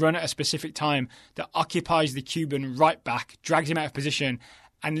making a run at a specific time that occupies the Cuban right back, drags him out of position,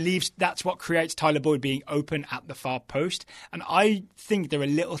 and leaves. That's what creates Tyler Boyd being open at the far post. And I think there are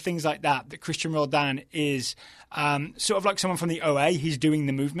little things like that Christian Roldan is sort of like someone from the OA. He's doing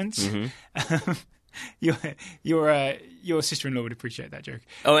the movements. Your sister-in-law would appreciate that joke.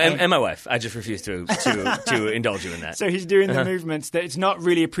 Oh, and my wife. I just refuse to indulge you in that. So he's doing the movements that it's not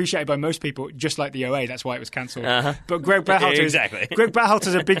really appreciated by most people, just like the OA. That's why it was cancelled. But Greg Berhalter, Greg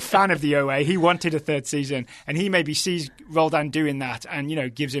Berhalter's a big fan of the OA. He wanted a third season, and he maybe sees Roldan doing that, and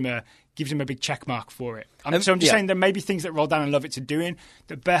gives him a big check mark for it. So I'm just saying there may be things that Roldan and Lovitz are doing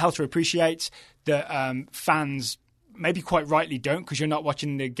that Berhalter appreciates that fans maybe quite rightly don't, because you're not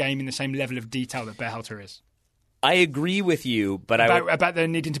watching the game in the same level of detail that Berhalter is. I agree with you, but about there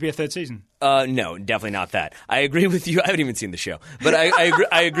needing to be a third season. No, definitely not that. I agree with you. I haven't even seen the show, but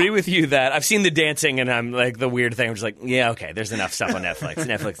I agree with you that I've seen the dancing, and I'm like the weird thing. I'm just like, yeah, okay, there's enough stuff on Netflix.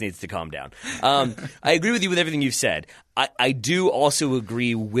 Netflix needs to calm down. I agree with you with everything you've said. I do also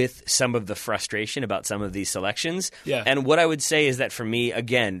agree with some of the frustration about some of these selections. Yeah. And what I would say is that for me,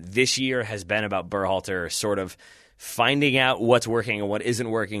 again, this year has been about Berhalter sort of finding out what's working and what isn't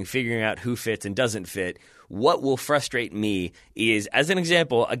working, figuring out who fits and doesn't fit. What will frustrate me is, as an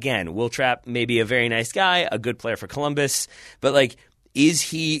example, again, Will Trapp may be a very nice guy, a good player for Columbus, but is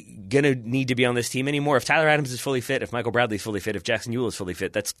he going to need to be on this team anymore? If Tyler Adams is fully fit, if Michael Bradley's fully fit, if Jackson Ewell is fully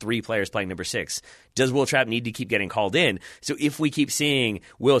fit, that's 3 players playing number 6. Does Will Trapp need to keep getting called in? So if we keep seeing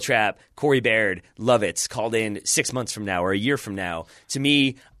Will Trapp, Corey Baird, Lovitz called in 6 months from now or a year from now, to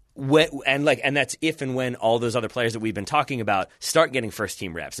me, and that's if and when all those other players that we've been talking about start getting first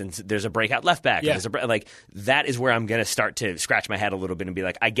team reps, and there's a breakout left back. Yeah. That is where I'm going to start to scratch my head a little bit and be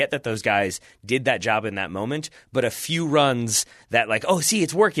like, I get that those guys did that job in that moment, but a few runs that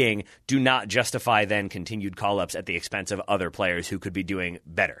it's working, do not justify then continued call-ups at the expense of other players who could be doing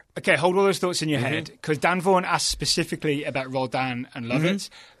better. Okay, hold all those thoughts in your head, because Dan Vaughan asked specifically about Roldan and Lovitz.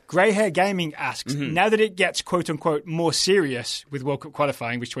 Grey Hair Gaming asks, now that it gets quote-unquote more serious with World Cup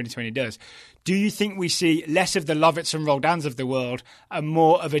qualifying, which 2020 does, do you think we see less of the Lovitz and Roldans of the world and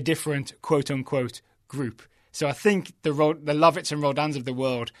more of a different quote-unquote group? So I think the Lovitz and Roldans of the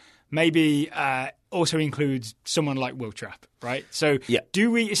world maybe also includes someone like Will Trapp, right? So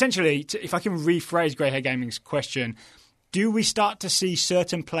do we essentially, if I can rephrase Grey Hair Gaming's question, do we start to see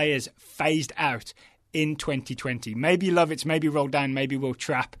certain players phased out in 2020? Maybe Lovitz, maybe Roldan, maybe Will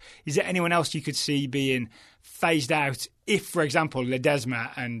Trapp. Is there anyone else you could see being phased out if, for example,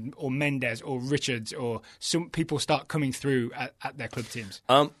 Ledesma or Mendes or Richards or some people start coming through at their club teams?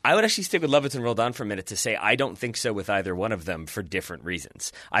 I would actually stick with Lovitz and Roldan for a minute to say I don't think so with either one of them for different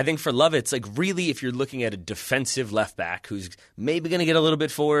reasons. I think for Lovitz, like really, if you're looking at a defensive left back who's maybe going to get a little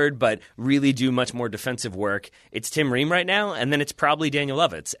bit forward but really do much more defensive work, it's Tim Ream right now, and then it's probably Daniel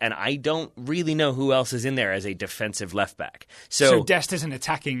Lovitz. And I don't really know who else is in there as a defensive left back. So Dest is an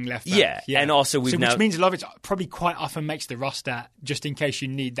attacking left back. Yeah, and also which means Lovitz probably quite often makes the roster just in case you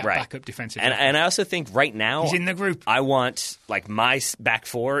need that backup defensive. And I also think right now he's in the group. I want like my back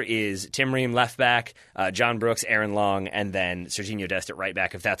four is Tim Ream left back, John Brooks, Aaron Long, and then Serginho Dest at right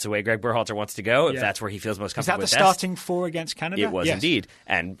back. If that's the way Greg Berhalter wants to go, if that's where he feels most comfortable with Dest. Is that the starting four against Canada? It was indeed,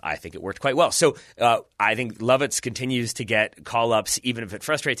 and I think it worked quite well. So I think Lovitz continues to get call-ups, even if it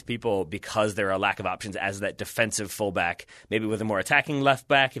frustrates people, because there are a lack of options as that defensive fullback. Maybe with a more attacking left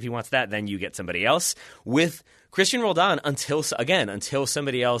back, if he wants that, then you get somebody else. With Christian Roldan, until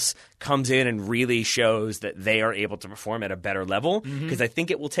somebody else comes in and really shows that they are able to perform at a better level, because I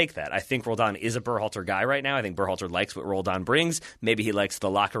think it will take that. I think Roldan is a Berhalter guy right now. I think Berhalter likes what Roldan brings. Maybe he likes the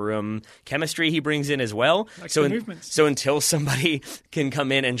locker room chemistry he brings in as well. So until somebody can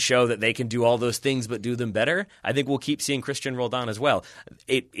come in and show that they can do all those things but do them better, I think we'll keep seeing Christian Roldan as well.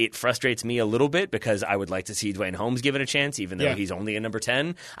 It frustrates me a little bit because I would like to see Dwayne Holmes given a chance, even though he's only a number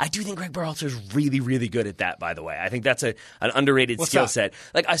 10. I do think Greg Berhalter is really, really good at that, by the way. I think that's an underrated skill set.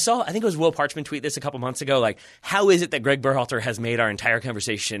 Like I think it was Will Parchman tweet this a couple months ago. Like, how is it that Greg Berhalter has made our entire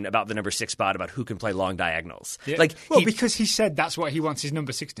conversation about the number 6 spot about who can play long diagonals? Yeah. Because he said that's what he wants his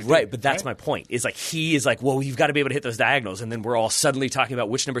number 6 to do. Right, but that's my point. Is like he is like, well, you've got to be able to hit those diagonals, and then we're all suddenly talking about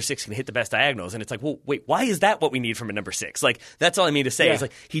which number 6 can hit the best diagonals, and it's like, well, wait, why is that what we need from a number 6? Like that's all I mean to say. Is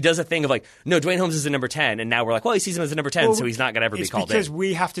like he does a thing of like, no, Dwayne Holmes is a number 10, and now we're like, well, he sees him as a number 10, so he's not going to ever be called in. It's because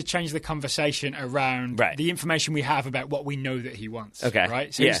we have to change the conversation around the information we have about what we know that he wants. Okay.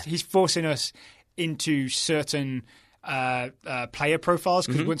 Right? So he's forcing us into certain player profiles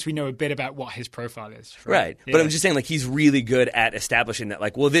because once we know a bit about what his profile is. Right. Yeah. But I'm just saying like he's really good at establishing that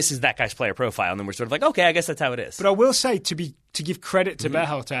like, well, this is that guy's player profile. And then we're sort of like, okay, I guess that's how it is. But I will say to give credit to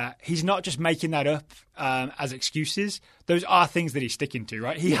Berhalter, he's not just making that up as excuses. Those are things that he's sticking to,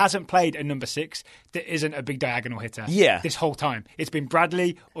 right? He hasn't played a number 6 that isn't a big diagonal hitter this whole time. It's been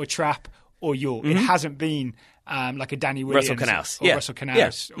Bradley or Trapp or Yule. It hasn't been like a Danny Williams Russell Canouse. Russell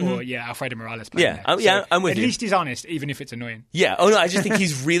Canouse or Alfredo Morales. I'm with you. At least he's honest, even if it's annoying. Yeah. Oh, no, I just think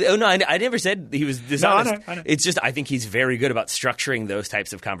he's really... Oh, no, I never said he was dishonest. No, I know. It's just I think he's very good about structuring those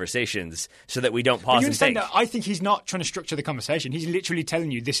types of conversations so that we don't pause and think. I think he's not trying to structure the conversation. He's literally telling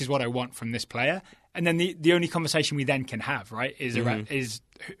you, this is what I want from this player. And then the only conversation we then can have, right, is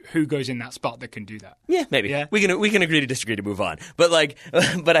who goes in that spot that can do that. Yeah, maybe. Yeah. We can agree to disagree to move on. But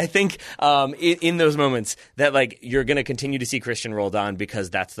but I think in those moments that like you're going to continue to see Christian Roldan because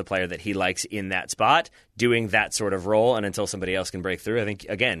that's the player that he likes in that spot doing that sort of role, and until somebody else can break through, I think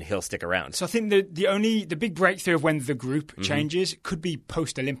again he'll stick around. So I think the big breakthrough of when the group changes could be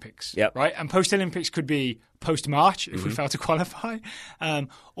post Olympics, right? And post Olympics could be post March if we fail to qualify,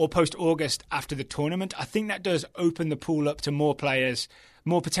 or post August after the tournament. I think that does open the pool up to more players,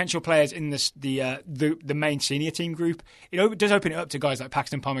 more potential players in the main senior team group. It does open it up to guys like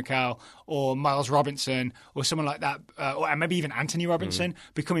Paxton Pomykal or Miles Robinson or someone like that, or maybe even Anthony Robinson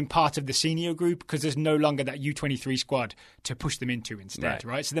becoming part of the senior group because there's no longer that U23 squad to push them into instead,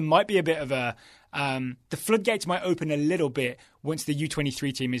 right? So there might be a bit of a the floodgates might open a little bit once the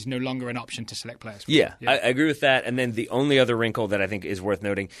U23 team is no longer an option to select players. Yeah, I agree with that. And then the only other wrinkle that I think is worth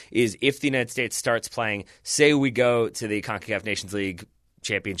noting is if the United States starts playing, say we go to the CONCACAF Nations League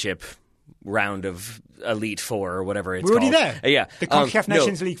Championship round of Elite Four or whatever it's called. We're already there. Yeah. The CONCACAF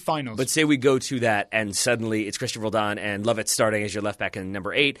Nations League finals. But say we go to that and suddenly it's Christian Roldan and Lovitz starting as your left back in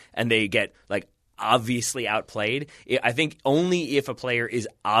number 8 and they get like obviously outplayed. I think only if a player is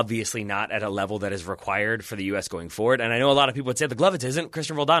obviously not at a level that is required for the U.S. going forward. And I know a lot of people would say the Lovitz isn't,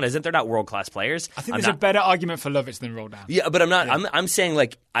 Christian Roldan isn't. They're not world-class players. I think there's a better argument for Lovitz than Roldan. Yeah, but I'm not. Yeah. I'm saying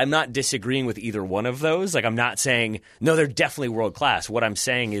like I'm not disagreeing with either one of those. Like I'm not saying no, they're definitely world-class. What I'm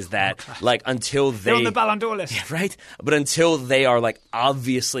saying is that like until they're on the Ballon d'Or list, yeah, right? But until they are like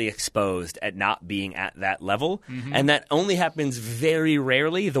obviously exposed at not being at that level, and that only happens very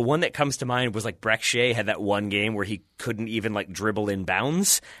rarely. The one that comes to mind was like Breck Shea had that one game where he couldn't even like dribble in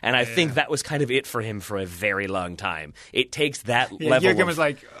bounds, and I think that was kind of it for him for a very long time. It takes that level. Jürgen was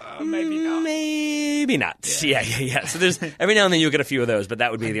like, maybe not. Maybe not. Yeah. So there's every now and then you'll get a few of those, but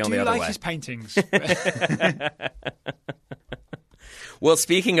that would be the only other way. I do like his paintings. Well,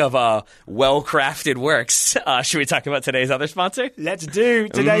 speaking of well-crafted works, should we talk about today's other sponsor? Let's do.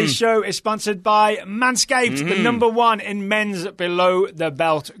 Today's show is sponsored by Manscaped, the number one in men's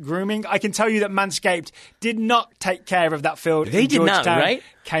below-the-belt grooming. I can tell you that Manscaped did not take care of that field in did not, Georgetown, right?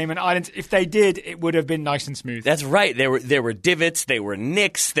 Cayman Islands. If they did, it would have been nice and smooth. That's right. There were divots, there were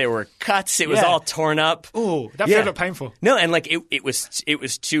nicks, there were cuts. It was all torn up. Oh, that field looked painful. No, and like it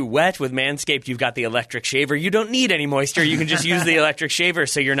was too wet. With Manscaped, you've got the electric shaver. You don't need any moisture. You can just use the electric shaver,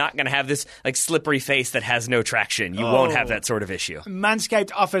 so you're not going to have this like slippery face that has no traction. You won't have that sort of issue.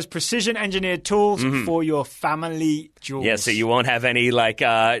 Manscaped offers precision-engineered tools for your family jewels. Yeah, so you won't have any like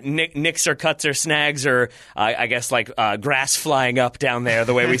nicks or cuts or snags or I guess like grass flying up down there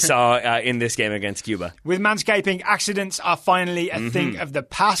the way we saw in this game against Cuba. With manscaping, accidents are finally a thing of the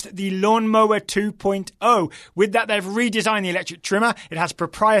past. The Lawnmower 2.0. With that, they've redesigned the electric trimmer. It has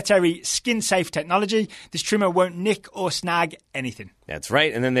proprietary skin-safe technology. This trimmer won't nick or snag anything. That's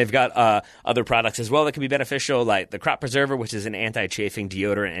right. And then they've got other products as well that can be beneficial, like the Crop Preserver, which is an anti-chafing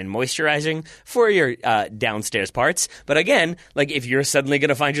deodorant and moisturizing for your downstairs parts. But again, like if you're suddenly going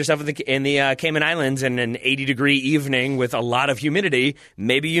to find yourself in the Cayman Islands in an 80-degree evening with a lot of humidity,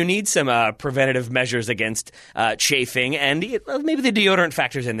 maybe you need some preventative measures against chafing, and maybe the deodorant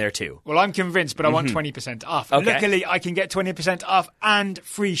factors in there too. Well, I'm convinced, but I want 20% off. Okay. Luckily, I can get 20% off and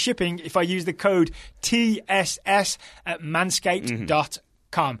free shipping if I use the code TSS at manscaped.com.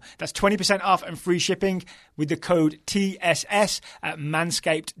 That's 20% off and free shipping with the code TSS at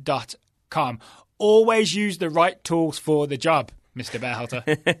manscaped.com. Always use the right tools for the job, Mr.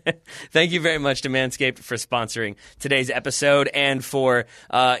 Bearhalter. Thank you very much to Manscaped for sponsoring today's episode and for,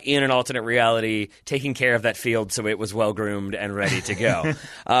 in an alternate reality, taking care of that field so it was well-groomed and ready to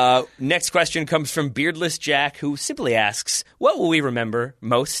go. Next question comes from Beardless Jack, who simply asks, what will we remember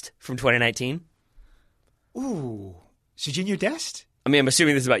most from 2019? Ooh, Sergiño Dest? I mean, I'm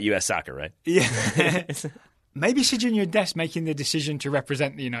assuming this is about U.S. soccer, right? Yeah. Maybe Sergiño Dest making the decision to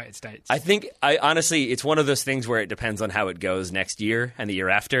represent the United States. I think, honestly, it's one of those things where it depends on how it goes next year and the year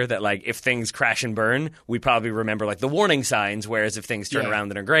after. That, like, if things crash and burn, we probably remember, like, the warning signs, whereas if things turn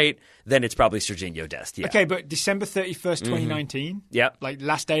around and are great, then it's probably Sergiño Dest, yeah. Okay, but December 31st, 2019, like,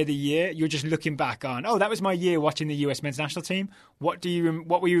 last day of the year, you're just looking back on, that was my year watching the U.S. men's national team. What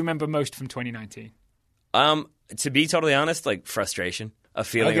will you remember most from 2019? To be totally honest, like, frustration. A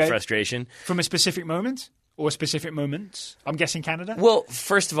feeling of frustration. From a specific moment? Or specific moments? I'm guessing Canada? Well,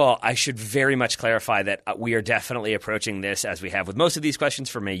 first of all, I should very much clarify that we are definitely approaching this, as we have with most of these questions,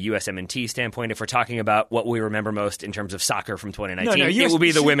 from a USMNT standpoint. If we're talking about what we remember most in terms of soccer from 2019, it will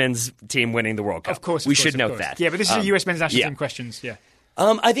be the women's team winning the World Cup. Of course. We should note that. Yeah, but this is a US men's national team questions,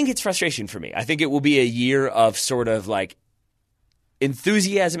 I think it's frustration for me. I think it will be a year of sort of like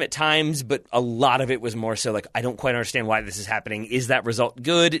enthusiasm at times, but a lot of it was more so like, I don't quite understand why this is happening. Is that result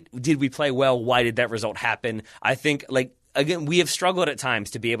good? Did we play well? Why did that result happen? I think, like, again, we have struggled at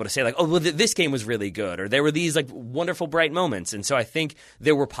times to be able to say, like, this game was really good, or there were these, like, wonderful, bright moments. And so I think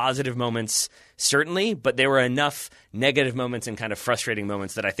there were positive moments, certainly, but there were enough negative moments and kind of frustrating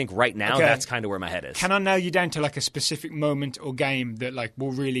moments that I think right now that's kind of where my head is. Can I nail you down to, like, a specific moment or game that, like,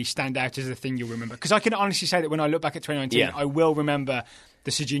 will really stand out as the thing you'll remember? Because I can honestly say that when I look back at 2019, I will remember the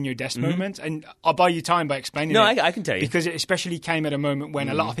Sergiño Dest moment, and I'll buy you time by explaining it. No, I can tell you. Because it especially came at a moment when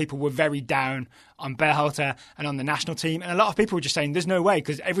a lot of people were very down on Bearhalter and on the national team, and a lot of people were just saying, there's no way,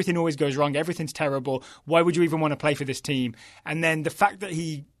 because everything always goes wrong, everything's terrible, why would you even want to play for this team? And then the fact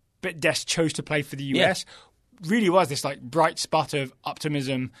that Dest chose to play for the US really was this like bright spot of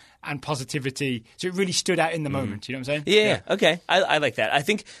optimism and positivity. So it really stood out in the moment. You know what I'm saying? Yeah. Okay. I like that. I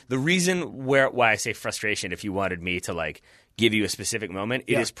think the reason why I say frustration, if you wanted me to like give you a specific moment,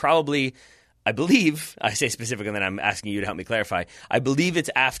 it is probably, I believe, I say specific and then I'm asking you to help me clarify. I believe it's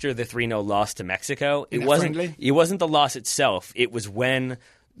after the 3-0 loss to Mexico. It wasn't the loss itself. It was when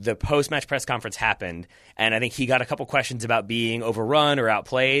the post-match press conference happened, and I think he got a couple questions about being overrun or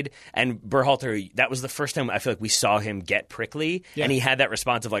outplayed, and Berhalter, that was the first time I feel like we saw him get prickly, and he had that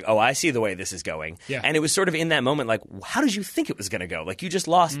response of like, oh, I see the way this is going. And it was sort of in that moment like, how did you think it was going to go? Like, you just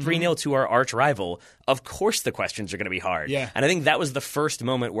lost 3-0 to our arch rival. Of course the questions are going to be hard. And I think that was the first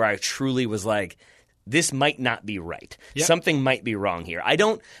moment where I truly was like, this might not be right. Something might be wrong here.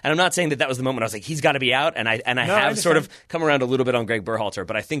 And I'm not saying that was the moment I was like, he's got to be out. And I have sort of come around a little bit on Greg Berhalter,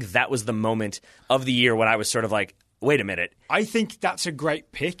 but I think that was the moment of the year when I was sort of like, wait a minute. I think that's a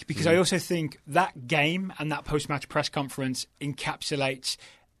great pick because I also think that game and that post-match press conference encapsulates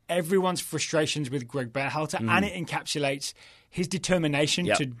everyone's frustrations with Greg Berhalter and it encapsulates his determination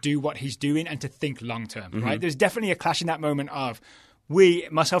to do what he's doing and to think long-term, right? There's definitely a clash in that moment of we,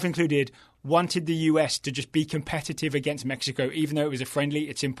 myself included, wanted the US to just be competitive against Mexico, even though it was a friendly.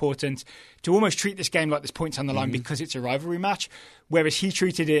 It's important to almost treat this game like there's points on the line because it's a rivalry match, whereas he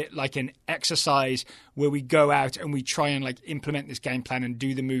treated it like an exercise where we go out and we try and like implement this game plan and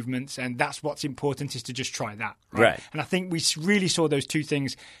do the movements, and that's what's important, is to just try that. Right. And I think we really saw those two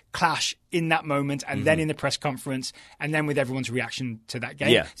things clash in that moment, and then in the press conference, and then with everyone's reaction to that game.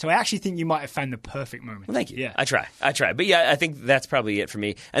 Yeah. So I actually think you might have found the perfect moment. Well, thank you. Yeah. I try. But yeah, I think that's probably it for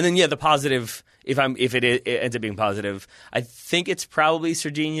me. And then the positive, if it ends up being positive, I think it's probably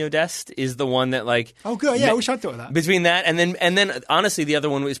Serginho Dest is the one that like. Oh, good. Yeah, I wish I'd thought of that. Between that and then honestly, the other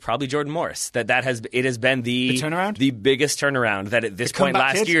one was probably Jordan Morris. It has been the turnaround, the biggest turnaround. That at this point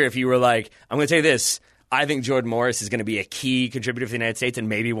last year, if you were like, I'm going to say this. I think Jordan Morris is going to be a key contributor for the United States and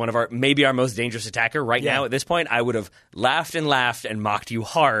maybe our most dangerous attacker right now. At this point, I would have laughed and mocked you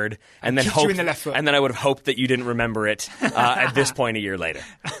hard, and then you in the left foot. And then I would have hoped that you didn't remember it at this point a year later.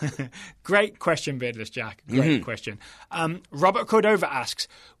 Great question, Beardless Jack. Great question. Robert Cordova asks,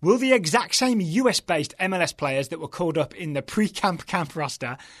 will the exact same US-based MLS players that were called up in the pre-camp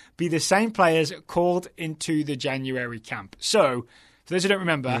roster be the same players called into the January camp? So, for those who don't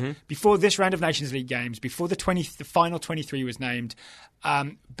remember, before this round of Nations League games, before the final 23 was named,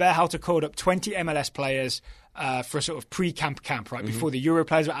 Berhalter called up 20 MLS players for a sort of pre-camp, right? Before the Euro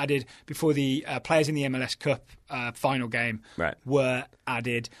players were added, before the players in the MLS Cup final game were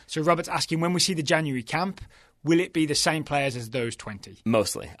added. So Robert's asking, when we see the January camp, will it be the same players as those 20?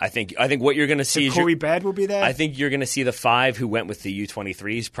 Mostly. I think what you're going to see is Corey Baird will be there? I think you're going to see the 5 who went with the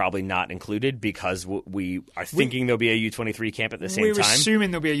U23s probably not included because we are thinking there'll be a U23 camp at the same time. We're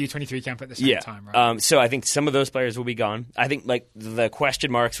assuming there'll be a U23 camp at the same time, right? So I think some of those players will be gone. I think like the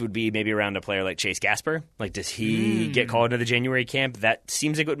question marks would be maybe around a player like Chase Gasper. Like, does he get called into the January camp? That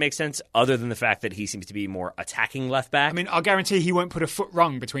seems like it would make sense, other than the fact that he seems to be more attacking left back. I mean, I'll guarantee he won't put a foot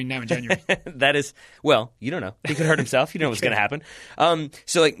wrong between now and January. That is, well, you don't know. He could hurt himself. You don't know what's going to happen.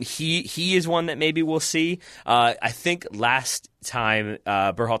 So like he is one that maybe we'll see. I think last time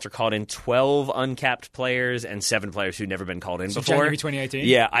Berhalter called in 12 uncapped players and 7 players who'd never been called in before. January 2018?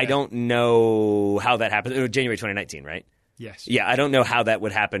 Yeah, I don't know how that happened. January 2019, right? Yes. Yeah, I don't know how that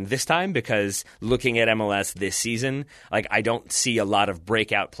would happen this time because looking at MLS this season, like I don't see a lot of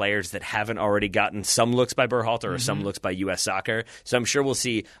breakout players that haven't already gotten some looks by Berhalter or some looks by U.S. Soccer. So I'm sure we'll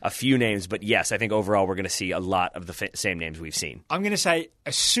see a few names, but yes, I think overall we're going to see a lot of the same names we've seen. I'm going to say,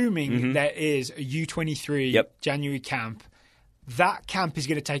 assuming there is a U23 January camp, that camp is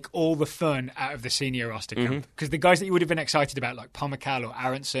going to take all the fun out of the senior roster camp because the guys that you would have been excited about, like Pomykal or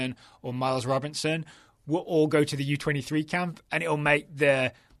Aronson or Miles Robinson, will all go to the U23 camp, and it'll make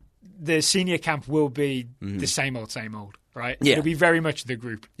the senior camp will be the same old, right? Yeah. It'll be very much the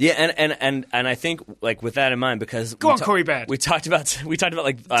group. Yeah, and I think like with that in mind, because Corey Baird. We talked about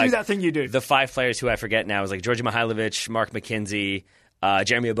like do that thing you do. The 5 players who I forget now is like Georgi Mihailovic, Mark McKenzie,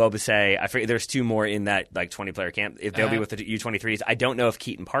 Jeremy Obobase. I forget, there's 2 more in that like 20-player camp. If they'll be with the U23s, I don't know if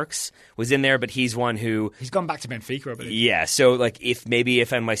Keaton Parks was in there, but he's one who he's gone back to Benfica, I believe. Yeah, so like if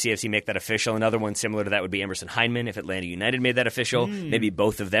NYCFC make that official, another one similar to that would be Emerson Hyndman. If Atlanta United made that official, maybe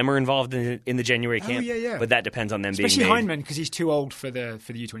both of them are involved in the January camp. Oh, yeah. But that depends on them especially being made. Hyndman because he's too old for the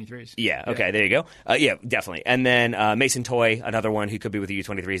U23s. Yeah. Okay. There you go. Yeah, definitely. And then Mason Toy, another one who could be with the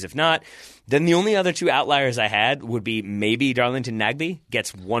U23s. If not, then the only other 2 outliers I had would be maybe Darlington Nagbe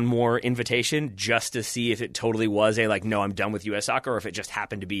gets one more invitation just to see if it totally was a like, no, I'm done with U.S. Soccer, or if it just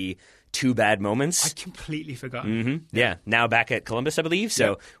happened to be 2 bad moments. I completely forgot. Yeah. Now back at Columbus, I believe.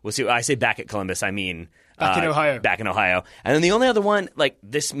 So we'll see. I say back at Columbus, I mean back in Ohio. Back in Ohio. And then the only other one, like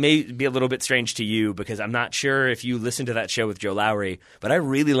this may be a little bit strange to you because I'm not sure if you listened to that show with Joe Lowry, but I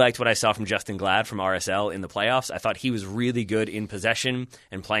really liked what I saw from Justin Glad from RSL in the playoffs. I thought he was really good in possession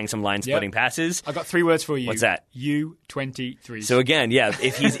and playing some line-splitting passes. I got 3 words for you. What's that? U23. So again, yeah,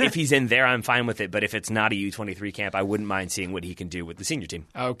 if he's in there, I'm fine with it. But if it's not a U23 camp, I wouldn't mind seeing what he can do with the senior team.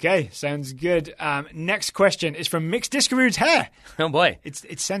 Okay, sounds good. Next question is from Mixed Discarood's Hair. Oh boy,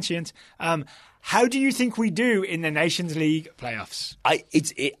 it's sentient. How do you think we do in the Nations League playoffs?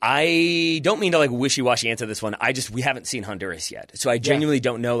 I don't mean to like wishy-washy answer this one. We haven't seen Honduras yet, so I genuinely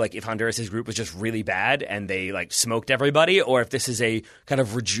don't know like if Honduras' group was just really bad and they like smoked everybody, or if this is a kind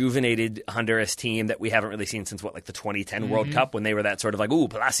of rejuvenated Honduras team that we haven't really seen since the 2010 World Cup when they were that sort of like, ooh,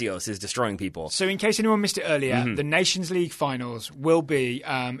 Palacios is destroying people. So in case anyone missed it earlier, the Nations League finals will be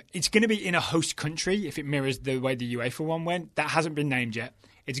it's going to be in a host country if it mirrors the way the UEFA one went. That hasn't been named yet.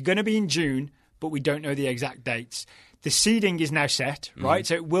 It's going to be in June, but we don't know the exact dates. the seeding is now set, right?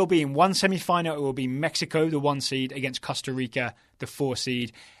 So it will be in one semi-final. It will be Mexico, the 1 seed, against Costa Rica, the 4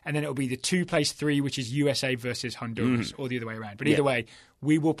 seed. And then it will be the 2-3, which is USA versus Honduras, or the other way around. But either way,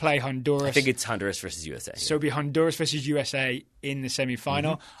 we will play Honduras. I think it's Honduras versus USA. So it'll be Honduras versus USA in the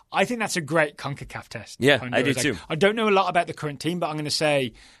semi-final. I think that's a great CONCACAF test. Yeah, Honduras. I do too. I don't know a lot about the current team, but I'm going to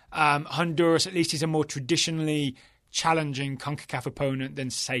say Honduras at least is a more traditionally challenging CONCACAF opponent than,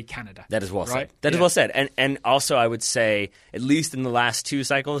 say, Canada. That is well right? said. That is well said. And also I would say, at least in the last 2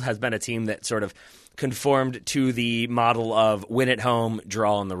 cycles, has been a team that sort of conformed to the model of win at home,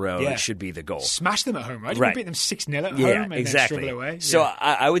 draw on the road should be the goal. Smash them at home, right? You can beat them 6-0 at home and exactly. then struggle away. So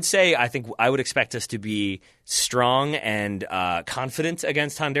I would say I think I would expect us to be strong and confident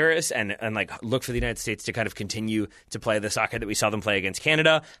against Honduras and like look for the United States to kind of continue to play the soccer that we saw them play against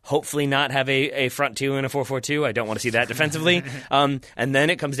Canada. Hopefully not have a front 2 and a 4-4-2. I don't want to see that defensively. And then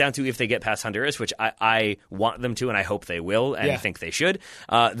it comes down to if they get past Honduras, which I want them to and I hope they will and think they should.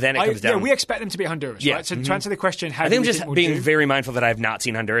 Then it comes down. Yeah, we expect them to beat Honduras, right? So to answer the question, how I think I'm do we just we'll being do? very mindful that I have not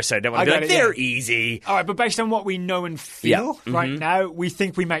seen Honduras, so I don't want to be like, they're easy. All right, but based on what we know and feel right now, we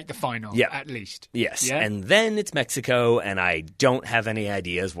think we make the final, at least. Yes, yeah? And then it's Mexico, and I don't have any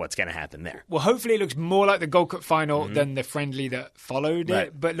ideas what's going to happen there. Well, hopefully it looks more like the Gold Cup final than the friendly that followed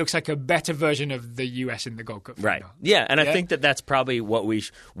it, but looks like a better version of the US in the Gold Cup final. Right. Yeah, and I think that's probably what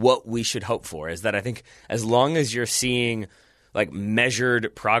we should hope for, is that I think as long as you're seeing like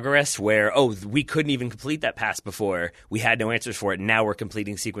measured progress where, we couldn't even complete that pass before, we had no answers for it, now we're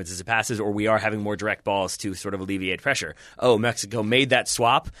completing sequences of passes, or we are having more direct balls to sort of alleviate pressure. Mexico made that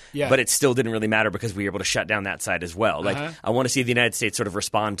swap, but it still didn't really matter because we were able to shut down that side as well. Like, I want to see the United States sort of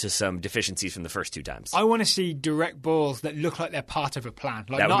respond to some deficiencies from the first 2 times. I want to see direct balls that look like they're part of a plan.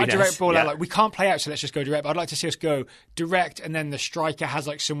 Like, that not a direct nice. ball like, we can't play out, so let's just go direct. But I'd like to see us go direct, and then the striker has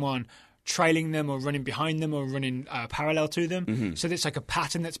like someone trailing them or running behind them or running parallel to them. So it's like a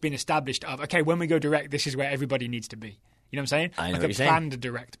pattern that's been established of, okay, when we go direct, this is where everybody needs to be. You know what I'm saying? I know like what you're a planned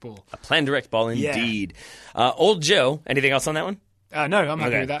direct ball. A planned direct ball, indeed. Old Joe, anything else on that one? No, I'm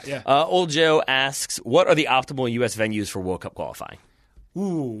happy with that, yeah. Old Joe asks, what are the optimal U.S. venues for World Cup qualifying?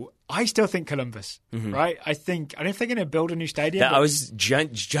 Ooh, I still think Columbus, right? I don't know if they're going to build a new stadium. I was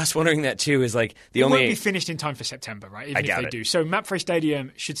just wondering that too. Is like the it only won't be finished in time for September, right? Even if they it. do. So MAPFRE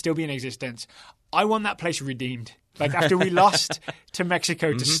Stadium should still be in existence. I want that place redeemed. Like after we lost to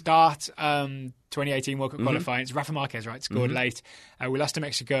Mexico to start 2018 World Cup qualifying, it's Rafa Marquez, right? Scored late. We lost to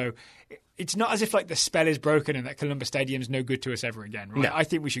Mexico. It's not as if like the spell is broken and that Columbus Stadium's no good to us ever again, right? No. I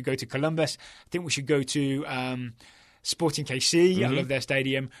think we should go to Columbus. I think we should go to Sporting KC. I love their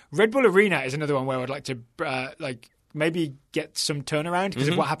stadium. Red Bull Arena is another one where I'd like to maybe get some turnaround because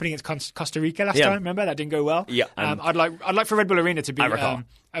of what happened against Costa Rica last time. Remember that didn't go well. Yeah, I'd like for Red Bull Arena to be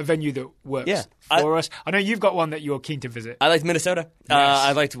a venue that works for us. I know you've got one that you're keen to visit. I liked Minnesota. Yes.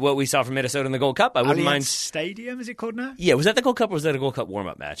 I liked what we saw from Minnesota in the Gold Cup. I wouldn't mind. Stadium, is it called now? Yeah, was that the Gold Cup or was that a Gold Cup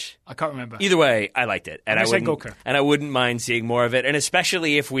warm-up match? I can't remember. Either way, I liked it, and I wouldn't mind seeing more of it, and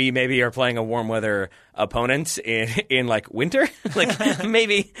especially if we maybe are playing a warm weather opponent in like winter. Like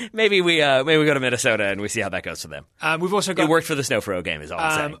maybe we go to Minnesota and we see how that goes for them. We've also got it worked for the Snowfro game, is all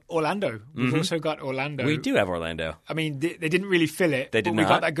I'm saying. Orlando. We've also got Orlando. We do have Orlando. I mean, they didn't really fill it. They did but not. We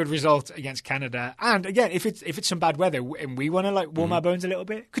got that good result against Canada. And again, if it's some bad weather and we want to like warm our bones a little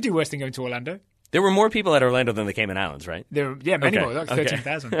bit, could do worse than going to Orlando. There were more people at Orlando than the Cayman Islands, right? Many more, like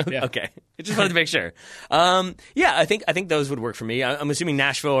 13,000. Yeah. Okay, I just wanted to make sure. I think those would work for me. I'm assuming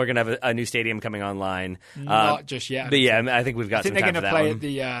Nashville are going to have a new stadium coming online. Not just yet. But yeah, I think we've got some time for that. I think they're going to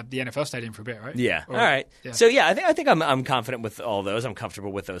play at the NFL stadium for a bit, right? Yeah. All right. Yeah. So yeah, I think I'm confident with all those. I'm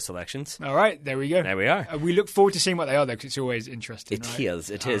comfortable with those selections. All right, there we go. There we are. We look forward to seeing what they are, though, because it's always interesting.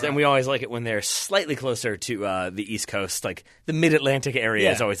 It is, and we always like it when they're slightly closer to the East Coast, like the Mid-Atlantic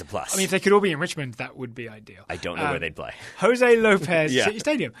area is always a plus. I mean, if they could all be in Richmond, that would be ideal. I don't know where they'd play. Jose Lopez, City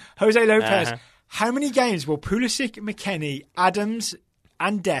Stadium. Jose Lopez, how many games will Pulisic, McKennie, Adams,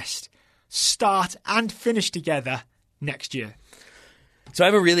 and Dest start and finish together next year? So I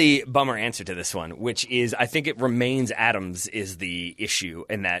have a really bummer answer to this one, which is I think it remains Adams is the issue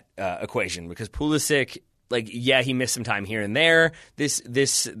in that equation because Pulisic. He missed some time here and there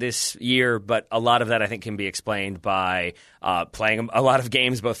this year, but a lot of that I think can be explained by playing a lot of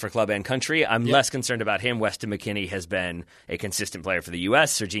games both for club and country. I'm less concerned about him. Weston McKennie has been a consistent player for the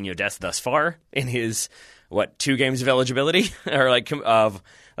U.S. Serginho Dest thus far in his 2 games of eligibility or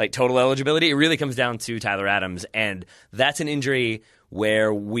total eligibility. It really comes down to Tyler Adams, and that's an injury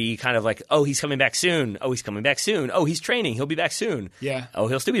where we kind of like, oh, he's coming back soon. Oh, he's coming back soon. Oh, he's training. He'll be back soon. Yeah. Oh,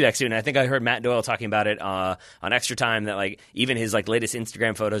 he'll still be back soon. And I think I heard Matt Doyle talking about it on Extra Time that like even his like latest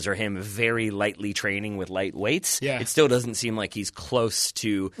Instagram photos are him very lightly training with light weights. Yeah. It still doesn't seem like he's close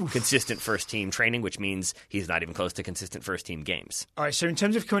to consistent first team training, which means he's not even close to consistent first team games. All right, so in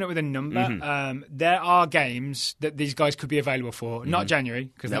terms of coming up with a number, there are games that these guys could be available for. Not January,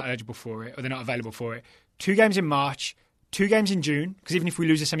 because they're not eligible for it, or they're not available for it. 2 games in March, 2 games in June, because even if we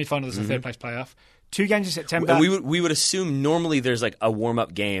lose the semi-final, there's a third-place playoff. 2 games in September. We would assume normally there's like a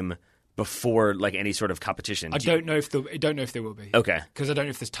warm-up game before like any sort of competition. I don't know if there will be. Okay. Because I don't know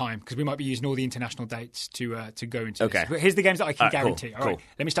if there's time, because we might be using all the international dates to go into Okay. this. But here's the games that I can guarantee. Cool, All right, cool.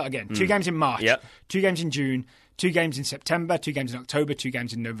 let me start again. 2 games in March, Yep. 2 games in June, 2 games in September, 2 games in October, 2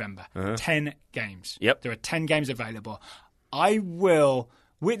 games in November. 10 games. Yep. There are 10 games available.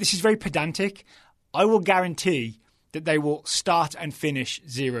 This is very pedantic, I will guarantee that they will start and finish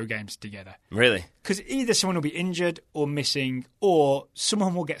 0 games together. Really? Because either someone will be injured or missing, or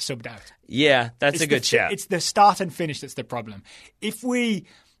someone will get subbed out. Yeah, that's a good shout. It's the start and finish that's the problem. If we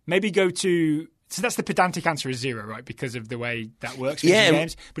maybe go to... So that's the pedantic answer is 0, right? Because of the way that works for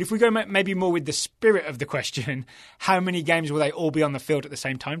games. But if we go maybe more with the spirit of the question, how many games will they all be on the field at the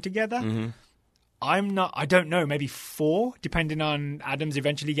same time together? I don't know, maybe 4, depending on Adams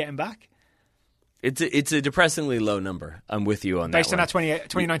eventually getting back. It's a depressingly low number. I'm with you on that. Based on one. our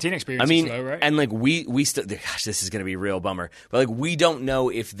 2019 experience, I mean, it's low, right? and like we still, gosh, this is going to be a real bummer. But like we don't know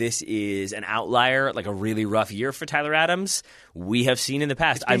if this is an outlier, like a really rough year for Tyler Adams. We have seen in the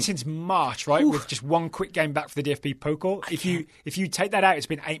past. It's been since March, right? With just 1 quick game back for the DFB Pokal. If you take that out, it's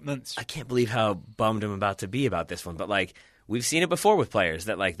been 8 months. I can't believe how bummed I'm about to be about this one. But like we've seen it before with players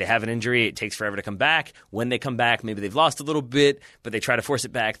that like they have an injury, it takes forever to come back. When they come back, maybe they've lost a little bit, but they try to force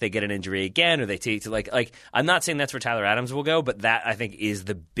it back. They get an injury again, or they take to like. I'm not saying that's where Tyler Adams will go, but that I think is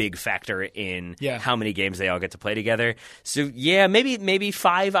the big factor in how many games they all get to play together. So yeah, maybe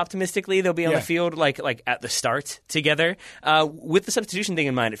 5 optimistically they'll be on the field like at the start together. With the substitution thing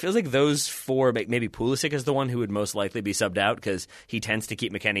in mind, it feels like those 4, maybe Pulisic is the one who would most likely be subbed out because he tends to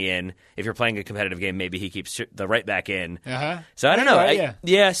keep McKennie in. If you're playing a competitive game, maybe he keeps the right back in. So I don't know.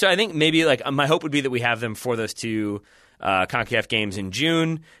 Right, So I think maybe like my hope would be that we have them for those 2 CONCACAF games in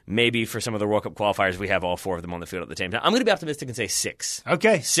June. Maybe for some of the World Cup qualifiers, we have all 4 of them on the field at the same time. I'm going to be optimistic and say 6.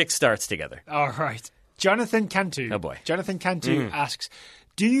 Okay. 6 starts together. All right. Jonathan Cantu. Oh, boy. Jonathan Cantu asks,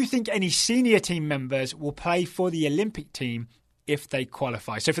 do you think any senior team members will play for the Olympic team if they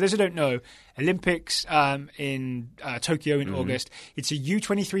qualify? So for those who don't know, Olympics in Tokyo in August, it's a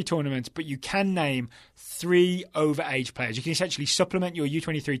U23 tournament, but you can name 3 overage players. You can essentially supplement your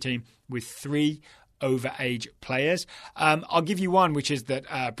U23 team with 3 overage players. I'll give you one, which is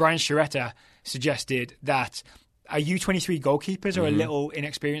that Brian Sciaretta suggested that our U23 goalkeepers are a little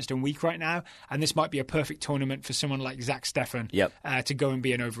inexperienced and weak right now, and this might be a perfect tournament for someone like Zach Steffen to go and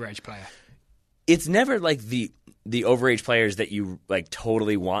be an overage player. It's never like the overage players that you like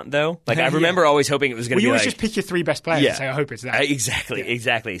totally want though. Like I remember always hoping it was going to be. You always like, just pick your 3 best players and say, I hope it's that.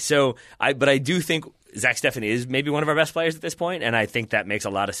 Exactly. So but I do think Zach Steffen is maybe one of our best players at this point, and I think that makes a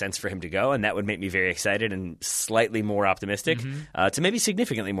lot of sense for him to go, and that would make me very excited and slightly more optimistic, to maybe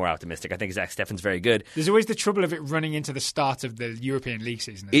significantly more optimistic. I think Zach Steffen's very good. There's always the trouble of it running into the start of the European League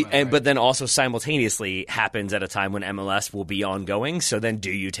season as well, right? But then also simultaneously happens at a time when MLS will be ongoing, so then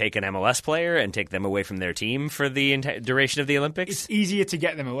do you take an MLS player and take them away from their team for the duration of the Olympics? It's easier to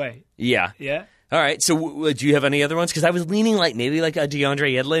get them away. Yeah. Yeah? All right, so do you have any other ones? Because I was leaning like maybe like a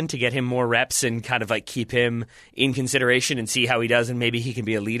DeAndre Yedlin to get him more reps and kind of like keep him in consideration and see how he does, and maybe he can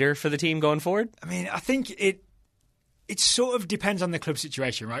be a leader for the team going forward. I mean, I think it sort of depends on the club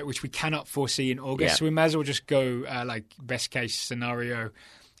situation, right? Which we cannot foresee in August. So we may as well just go like best case scenario.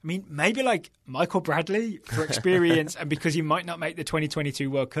 I mean, maybe like Michael Bradley for experience, and because he might not make the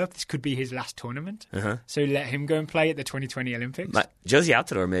 2022 World Cup, this could be his last tournament. So let him go and play at the 2020 Olympics. Josie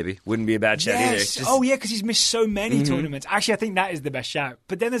Altidore maybe wouldn't be a bad shout either. Because he's missed so many tournaments. Actually, I think that is the best shout.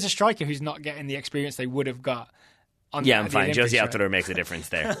 But then there's a striker who's not getting the experience they would have got. I'm fine. Josie Altidore makes a difference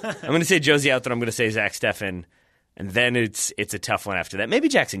there. I'm going to say Josie Altidore. I'm going to say Zach Steffen. And then it's a tough one after that. Maybe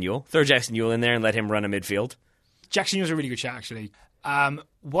Jackson Ewell. Throw Jackson Ewell in there and let him run a midfield. Jackson Ewell's a really good shout, actually.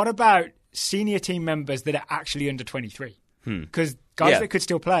 What about senior team members that are actually under 23? Because guys that could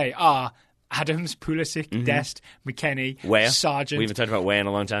still play are Adams, Pulisic, Dest, McKennie, Weah. Sargent. We haven't talked about Weah in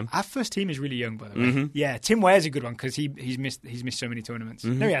a long time. Our first team is really young, by the way. Yeah, Tim Weah's a good one because he's missed so many tournaments.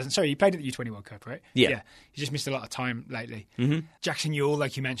 No, he hasn't. Sorry, he played at the U20 World Cup, right? Yeah. He's just missed a lot of time lately. Jackson Ewell,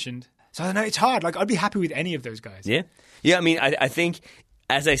 like you mentioned. So I don't know, it's hard. Like I'd be happy with any of those guys. Yeah. I mean, I think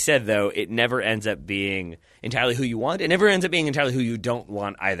As I said, though, it never ends up being entirely who you want. It never ends up being entirely who you don't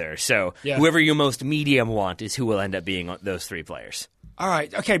want either. So whoever you most medium want is who will end up being those three players. All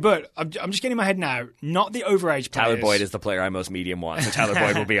right, okay, but I'm just getting in my head now, not the overage players. Tyler Boyd is the player I most medium want, so Tyler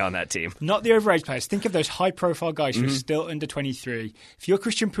Boyd will be on that team. Not the overage players. Think of those high-profile guys who are still under 23. If you're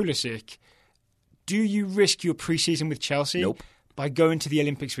Christian Pulisic, do you risk your preseason with Chelsea? Nope. By going to the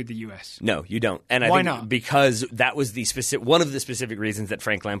Olympics with the US? No, you don't. And Why think not? Because that was one of the specific reasons that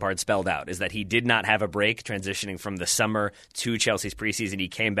Frank Lampard spelled out, is that he did not have a break transitioning from the summer to Chelsea's preseason. He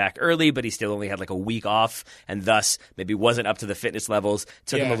came back early, but he still only had like a week off, and thus maybe wasn't up to the fitness levels.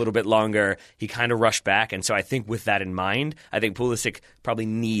 Took him a little bit longer. He kind of rushed back, and so I think with that in mind, I think Pulisic probably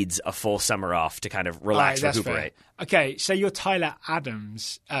needs a full summer off to kind of relax, recuperate. Fair. Okay, say you're Tyler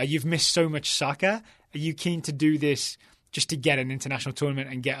Adams. You've missed so much soccer. Are you keen to do this just to get an international tournament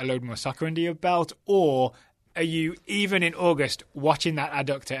and get a load more soccer under your belt? Or are you, even in August, watching that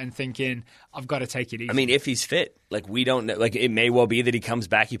adductor and thinking, I've got to take it easy? I mean, if he's fit, like, we don't know. Like, it may well be that he comes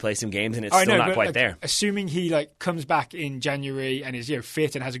back, he plays some games, and it's still not quite there. Assuming he comes back in January and is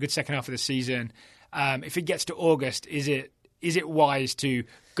fit and has a good second half of the season, if it gets to August, is it wise to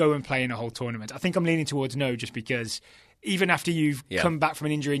go and play in a whole tournament? I think I'm leaning towards no, just because even after you've come back from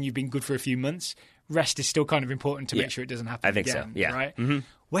an injury and you've been good for a few months, rest is still kind of important to make sure it doesn't happen again. I think so, yeah. Right? Mm-hmm.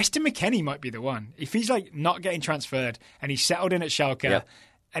 Weston McKennie might be the one. If he's not getting transferred and he's settled in at Schalke,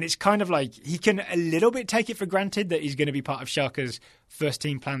 and it's kind of like he can a little bit take it for granted that he's going to be part of Schalke's first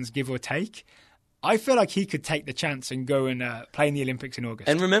team plans, give or take, I feel like he could take the chance and go and play in the Olympics in August.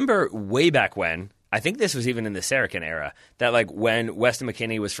 And remember way back when, I think this was even in the Saracen era, that when Weston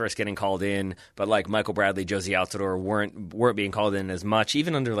McKennie was first getting called in, but Michael Bradley, Josie Altidore weren't being called in as much,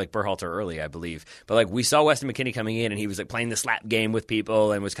 even under Berhalter early, I believe. But we saw Weston McKennie coming in, and he was playing the slap game with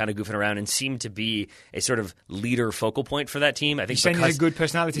people and was kind of goofing around and seemed to be a sort of leader focal point for that team. I think he's a good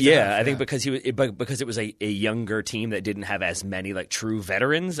personality. I think because it was a younger team that didn't have as many true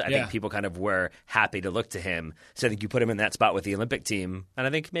veterans. I think people kind of were happy to look to him. So I think you put him in that spot with the Olympic team, and I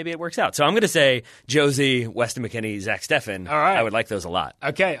think maybe it works out. So I'm going to say Josie, Weston McKennie, Zach Steffen. All right. I would like those a lot.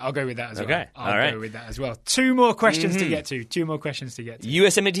 Okay, I'll go with that as well. Okay, I'll go with that as well. Two more questions to get to.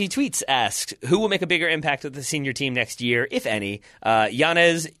 USMNT Tweets asks, who will make a bigger impact with the senior team next year, if any?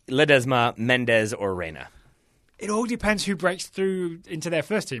 Yanez, Ledesma, Mendes, or Reina? It all depends who breaks through into their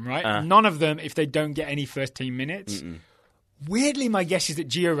first team, right? None of them, if they don't get any first team minutes. Weirdly, my guess is that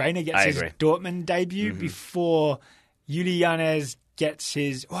Gio Reyna gets his Dortmund debut before Uli Yanez gets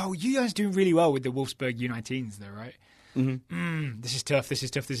his... Oh, Uli Yanez doing really well with the Wolfsburg U19s, though, right? This is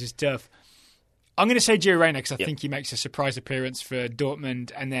tough. I'm going to say Gio Reyna because I think he makes a surprise appearance for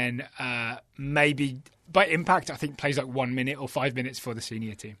Dortmund, and then maybe by impact, I think plays 1 minute or 5 minutes for the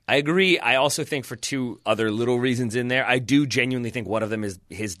senior team. I agree. I also think for two other little reasons in there, I do genuinely think one of them is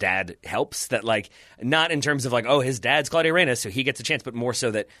his dad helps. That not in terms of his dad's Claudio Reyna, so he gets a chance, but more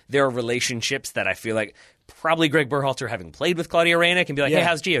so that there are relationships that I feel probably Greg Berhalter, having played with Claudio Reyna, can be hey,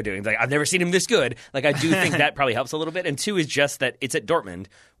 how's Gio doing? I've never seen him this good. I do think that probably helps a little bit. And two is just that it's at Dortmund,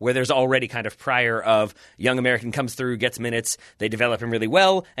 where there's already kind of prior of young American comes through, gets minutes, they develop him really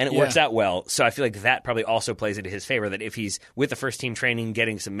well, and it works out well. So I feel that probably also plays into his favor, that if he's with the first team training,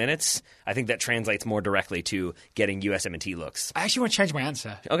 getting some minutes, I think that translates more directly to getting USMNT looks. I actually want to change my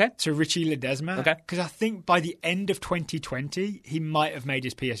answer. Okay. To Richie Ledesma. Okay. Because I think by the end of 2020, he might have made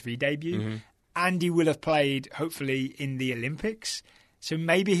his PSV debut. And he will have played, hopefully, in the Olympics. So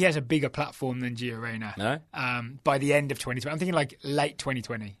maybe he has a bigger platform than Gio Reyna by the end of 2020. I'm thinking late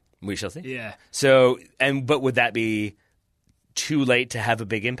 2020. We shall see. Yeah. So, but would that be too late to have a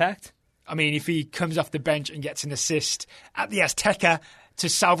big impact? I mean, if he comes off the bench and gets an assist at the Azteca to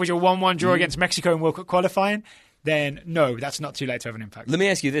salvage a 1-1 draw against Mexico in World Cup qualifying, then no, that's not too late to have an impact. Let me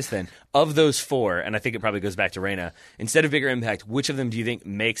ask you this then. Of those four, and I think it probably goes back to Reyna, instead of bigger impact, which of them do you think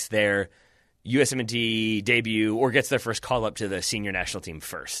makes their USMNT debut or gets their first call-up to the senior national team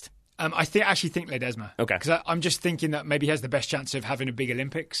first? I actually think Ledesma. Okay. Because I'm just thinking that maybe he has the best chance of having a big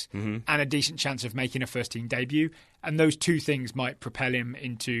Olympics and a decent chance of making a first-team debut. And those two things might propel him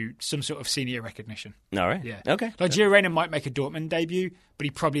into some sort of senior recognition. All right. Yeah. Okay. Gio Reyna might make a Dortmund debut, but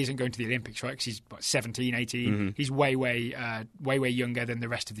he probably isn't going to the Olympics, right? Because he's 17, 18. He's way younger than the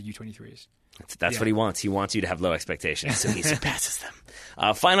rest of the U23s. That's what he wants. He wants you to have low expectations, so he surpasses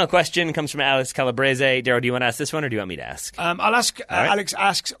them. Final question comes from Alex Calabrese. Darryl, do you want to ask this one, or do you want me to ask? I'll ask. Alex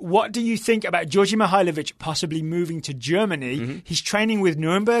asks, what do you think about Georgi Mihailovic possibly moving to Germany? He's training with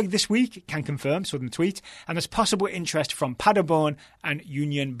Nuremberg this week, can confirm, saw them tweet, and there's possible interest from Paderborn and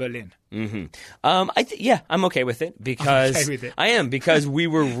Union Berlin. I'm okay with it because I am, because we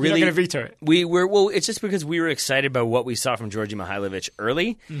were really You're not going to veto it. It's just because we were excited by what we saw from Georgi Mihailovic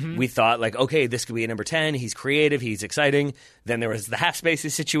early. Mm-hmm. We thought like, okay, this could be a number 10. He's creative. He's exciting. Then there was the half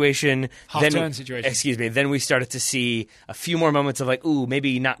spaces situation. Half-turn situation. Excuse me. Then we started to see a few more moments of like, ooh,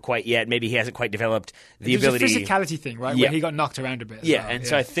 maybe not quite yet. Maybe he hasn't quite developed the ability. There's a physicality thing, right? Yeah. Where he got knocked around a bit.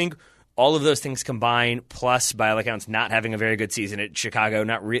 So I think all of those things combined, plus by all accounts not having a very good season at Chicago,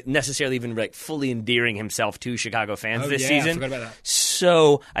 not necessarily even like fully endearing himself to Chicago fans this season. I forgot about that.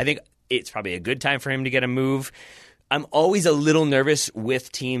 So I think it's probably a good time for him to get a move. I'm always a little nervous with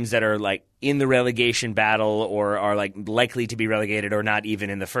teams that are like in the relegation battle or are like likely to be relegated or not even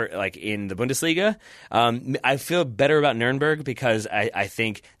in the in the Bundesliga. I feel better about Nuremberg because I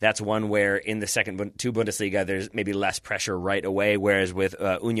think that's one where in the second two Bundesliga there's maybe less pressure right away, whereas with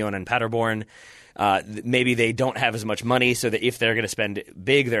Union and Paderborn, maybe they don't have as much money, so that if they're going to spend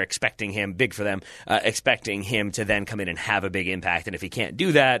big, they're expecting him, big for them, expecting him to then come in and have a big impact. And if he can't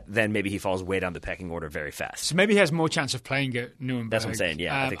do that, then maybe he falls way down the pecking order very fast. So maybe he has more chance of playing at Nuremberg. That's what I'm saying,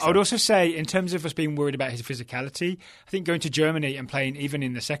 yeah. I think so. I would also say, in terms of us being worried about his physicality, I think going to Germany and playing even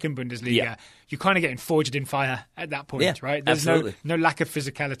in the second Bundesliga, you're kind of getting forged in fire at that point, right? There's no lack of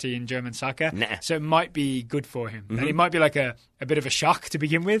physicality in German soccer. Nah. So it might be good for him. And it might be like a bit of a shock to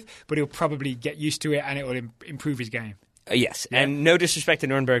begin with, but he'll probably get used to it and it will improve his game. Yes, and no disrespect to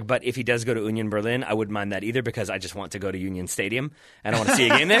Nuremberg, but if he does go to Union Berlin, I wouldn't mind that either because I just want to go to Union Stadium and I want to see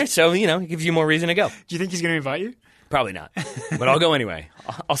a game there. So, it gives you more reason to go. Do you think he's going to invite you? Probably not, but I'll go anyway.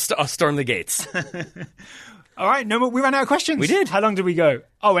 I'll storm the gates. All right, we ran out of questions. We did. How long did we go?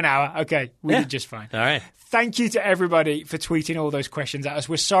 Oh, an hour. Okay, we did just fine. All right. Thank you to everybody for tweeting all those questions at us.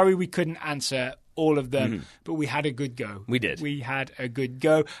 We're sorry we couldn't answer all of them, but we had a good go. We did. We had a good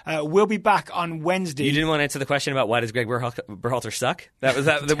go. We'll be back on Wednesday. You didn't want to answer the question about why does Greg Berhalter suck? That was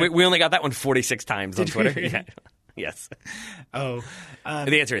that. We only got that one 46 times on Twitter. Yeah. Yes. Oh.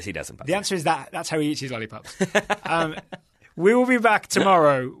 The answer is he doesn't. The answer is that's how he eats his lollipops. We will be back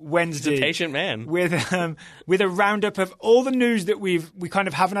tomorrow, Wednesday. He's a patient man. With a roundup of all the news that we kind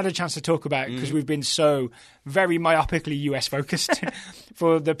of haven't had a chance to talk about because we've been so very myopically US focused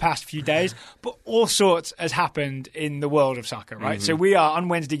for the past few days. But all sorts has happened in the world of soccer, right? So we are on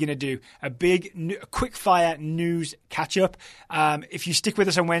Wednesday going to do a big quick fire news catch up. If you stick with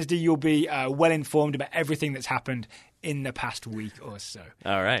us on Wednesday, you'll be well informed about everything that's happened in the past week or so.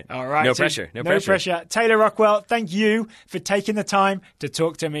 All right. No pressure. No pressure. Taylor Rockwell, thank you for taking the time to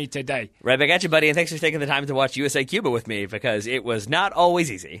talk to me today. Right back at you, buddy, and thanks for taking the time to watch USA Cuba with me because it was not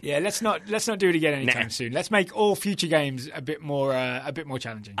always easy. Yeah, let's not do it again anytime soon. Let's make all future games a bit more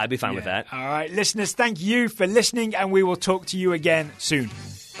challenging. I'd be fine with that. All right, listeners, thank you for listening, and we will talk to you again soon.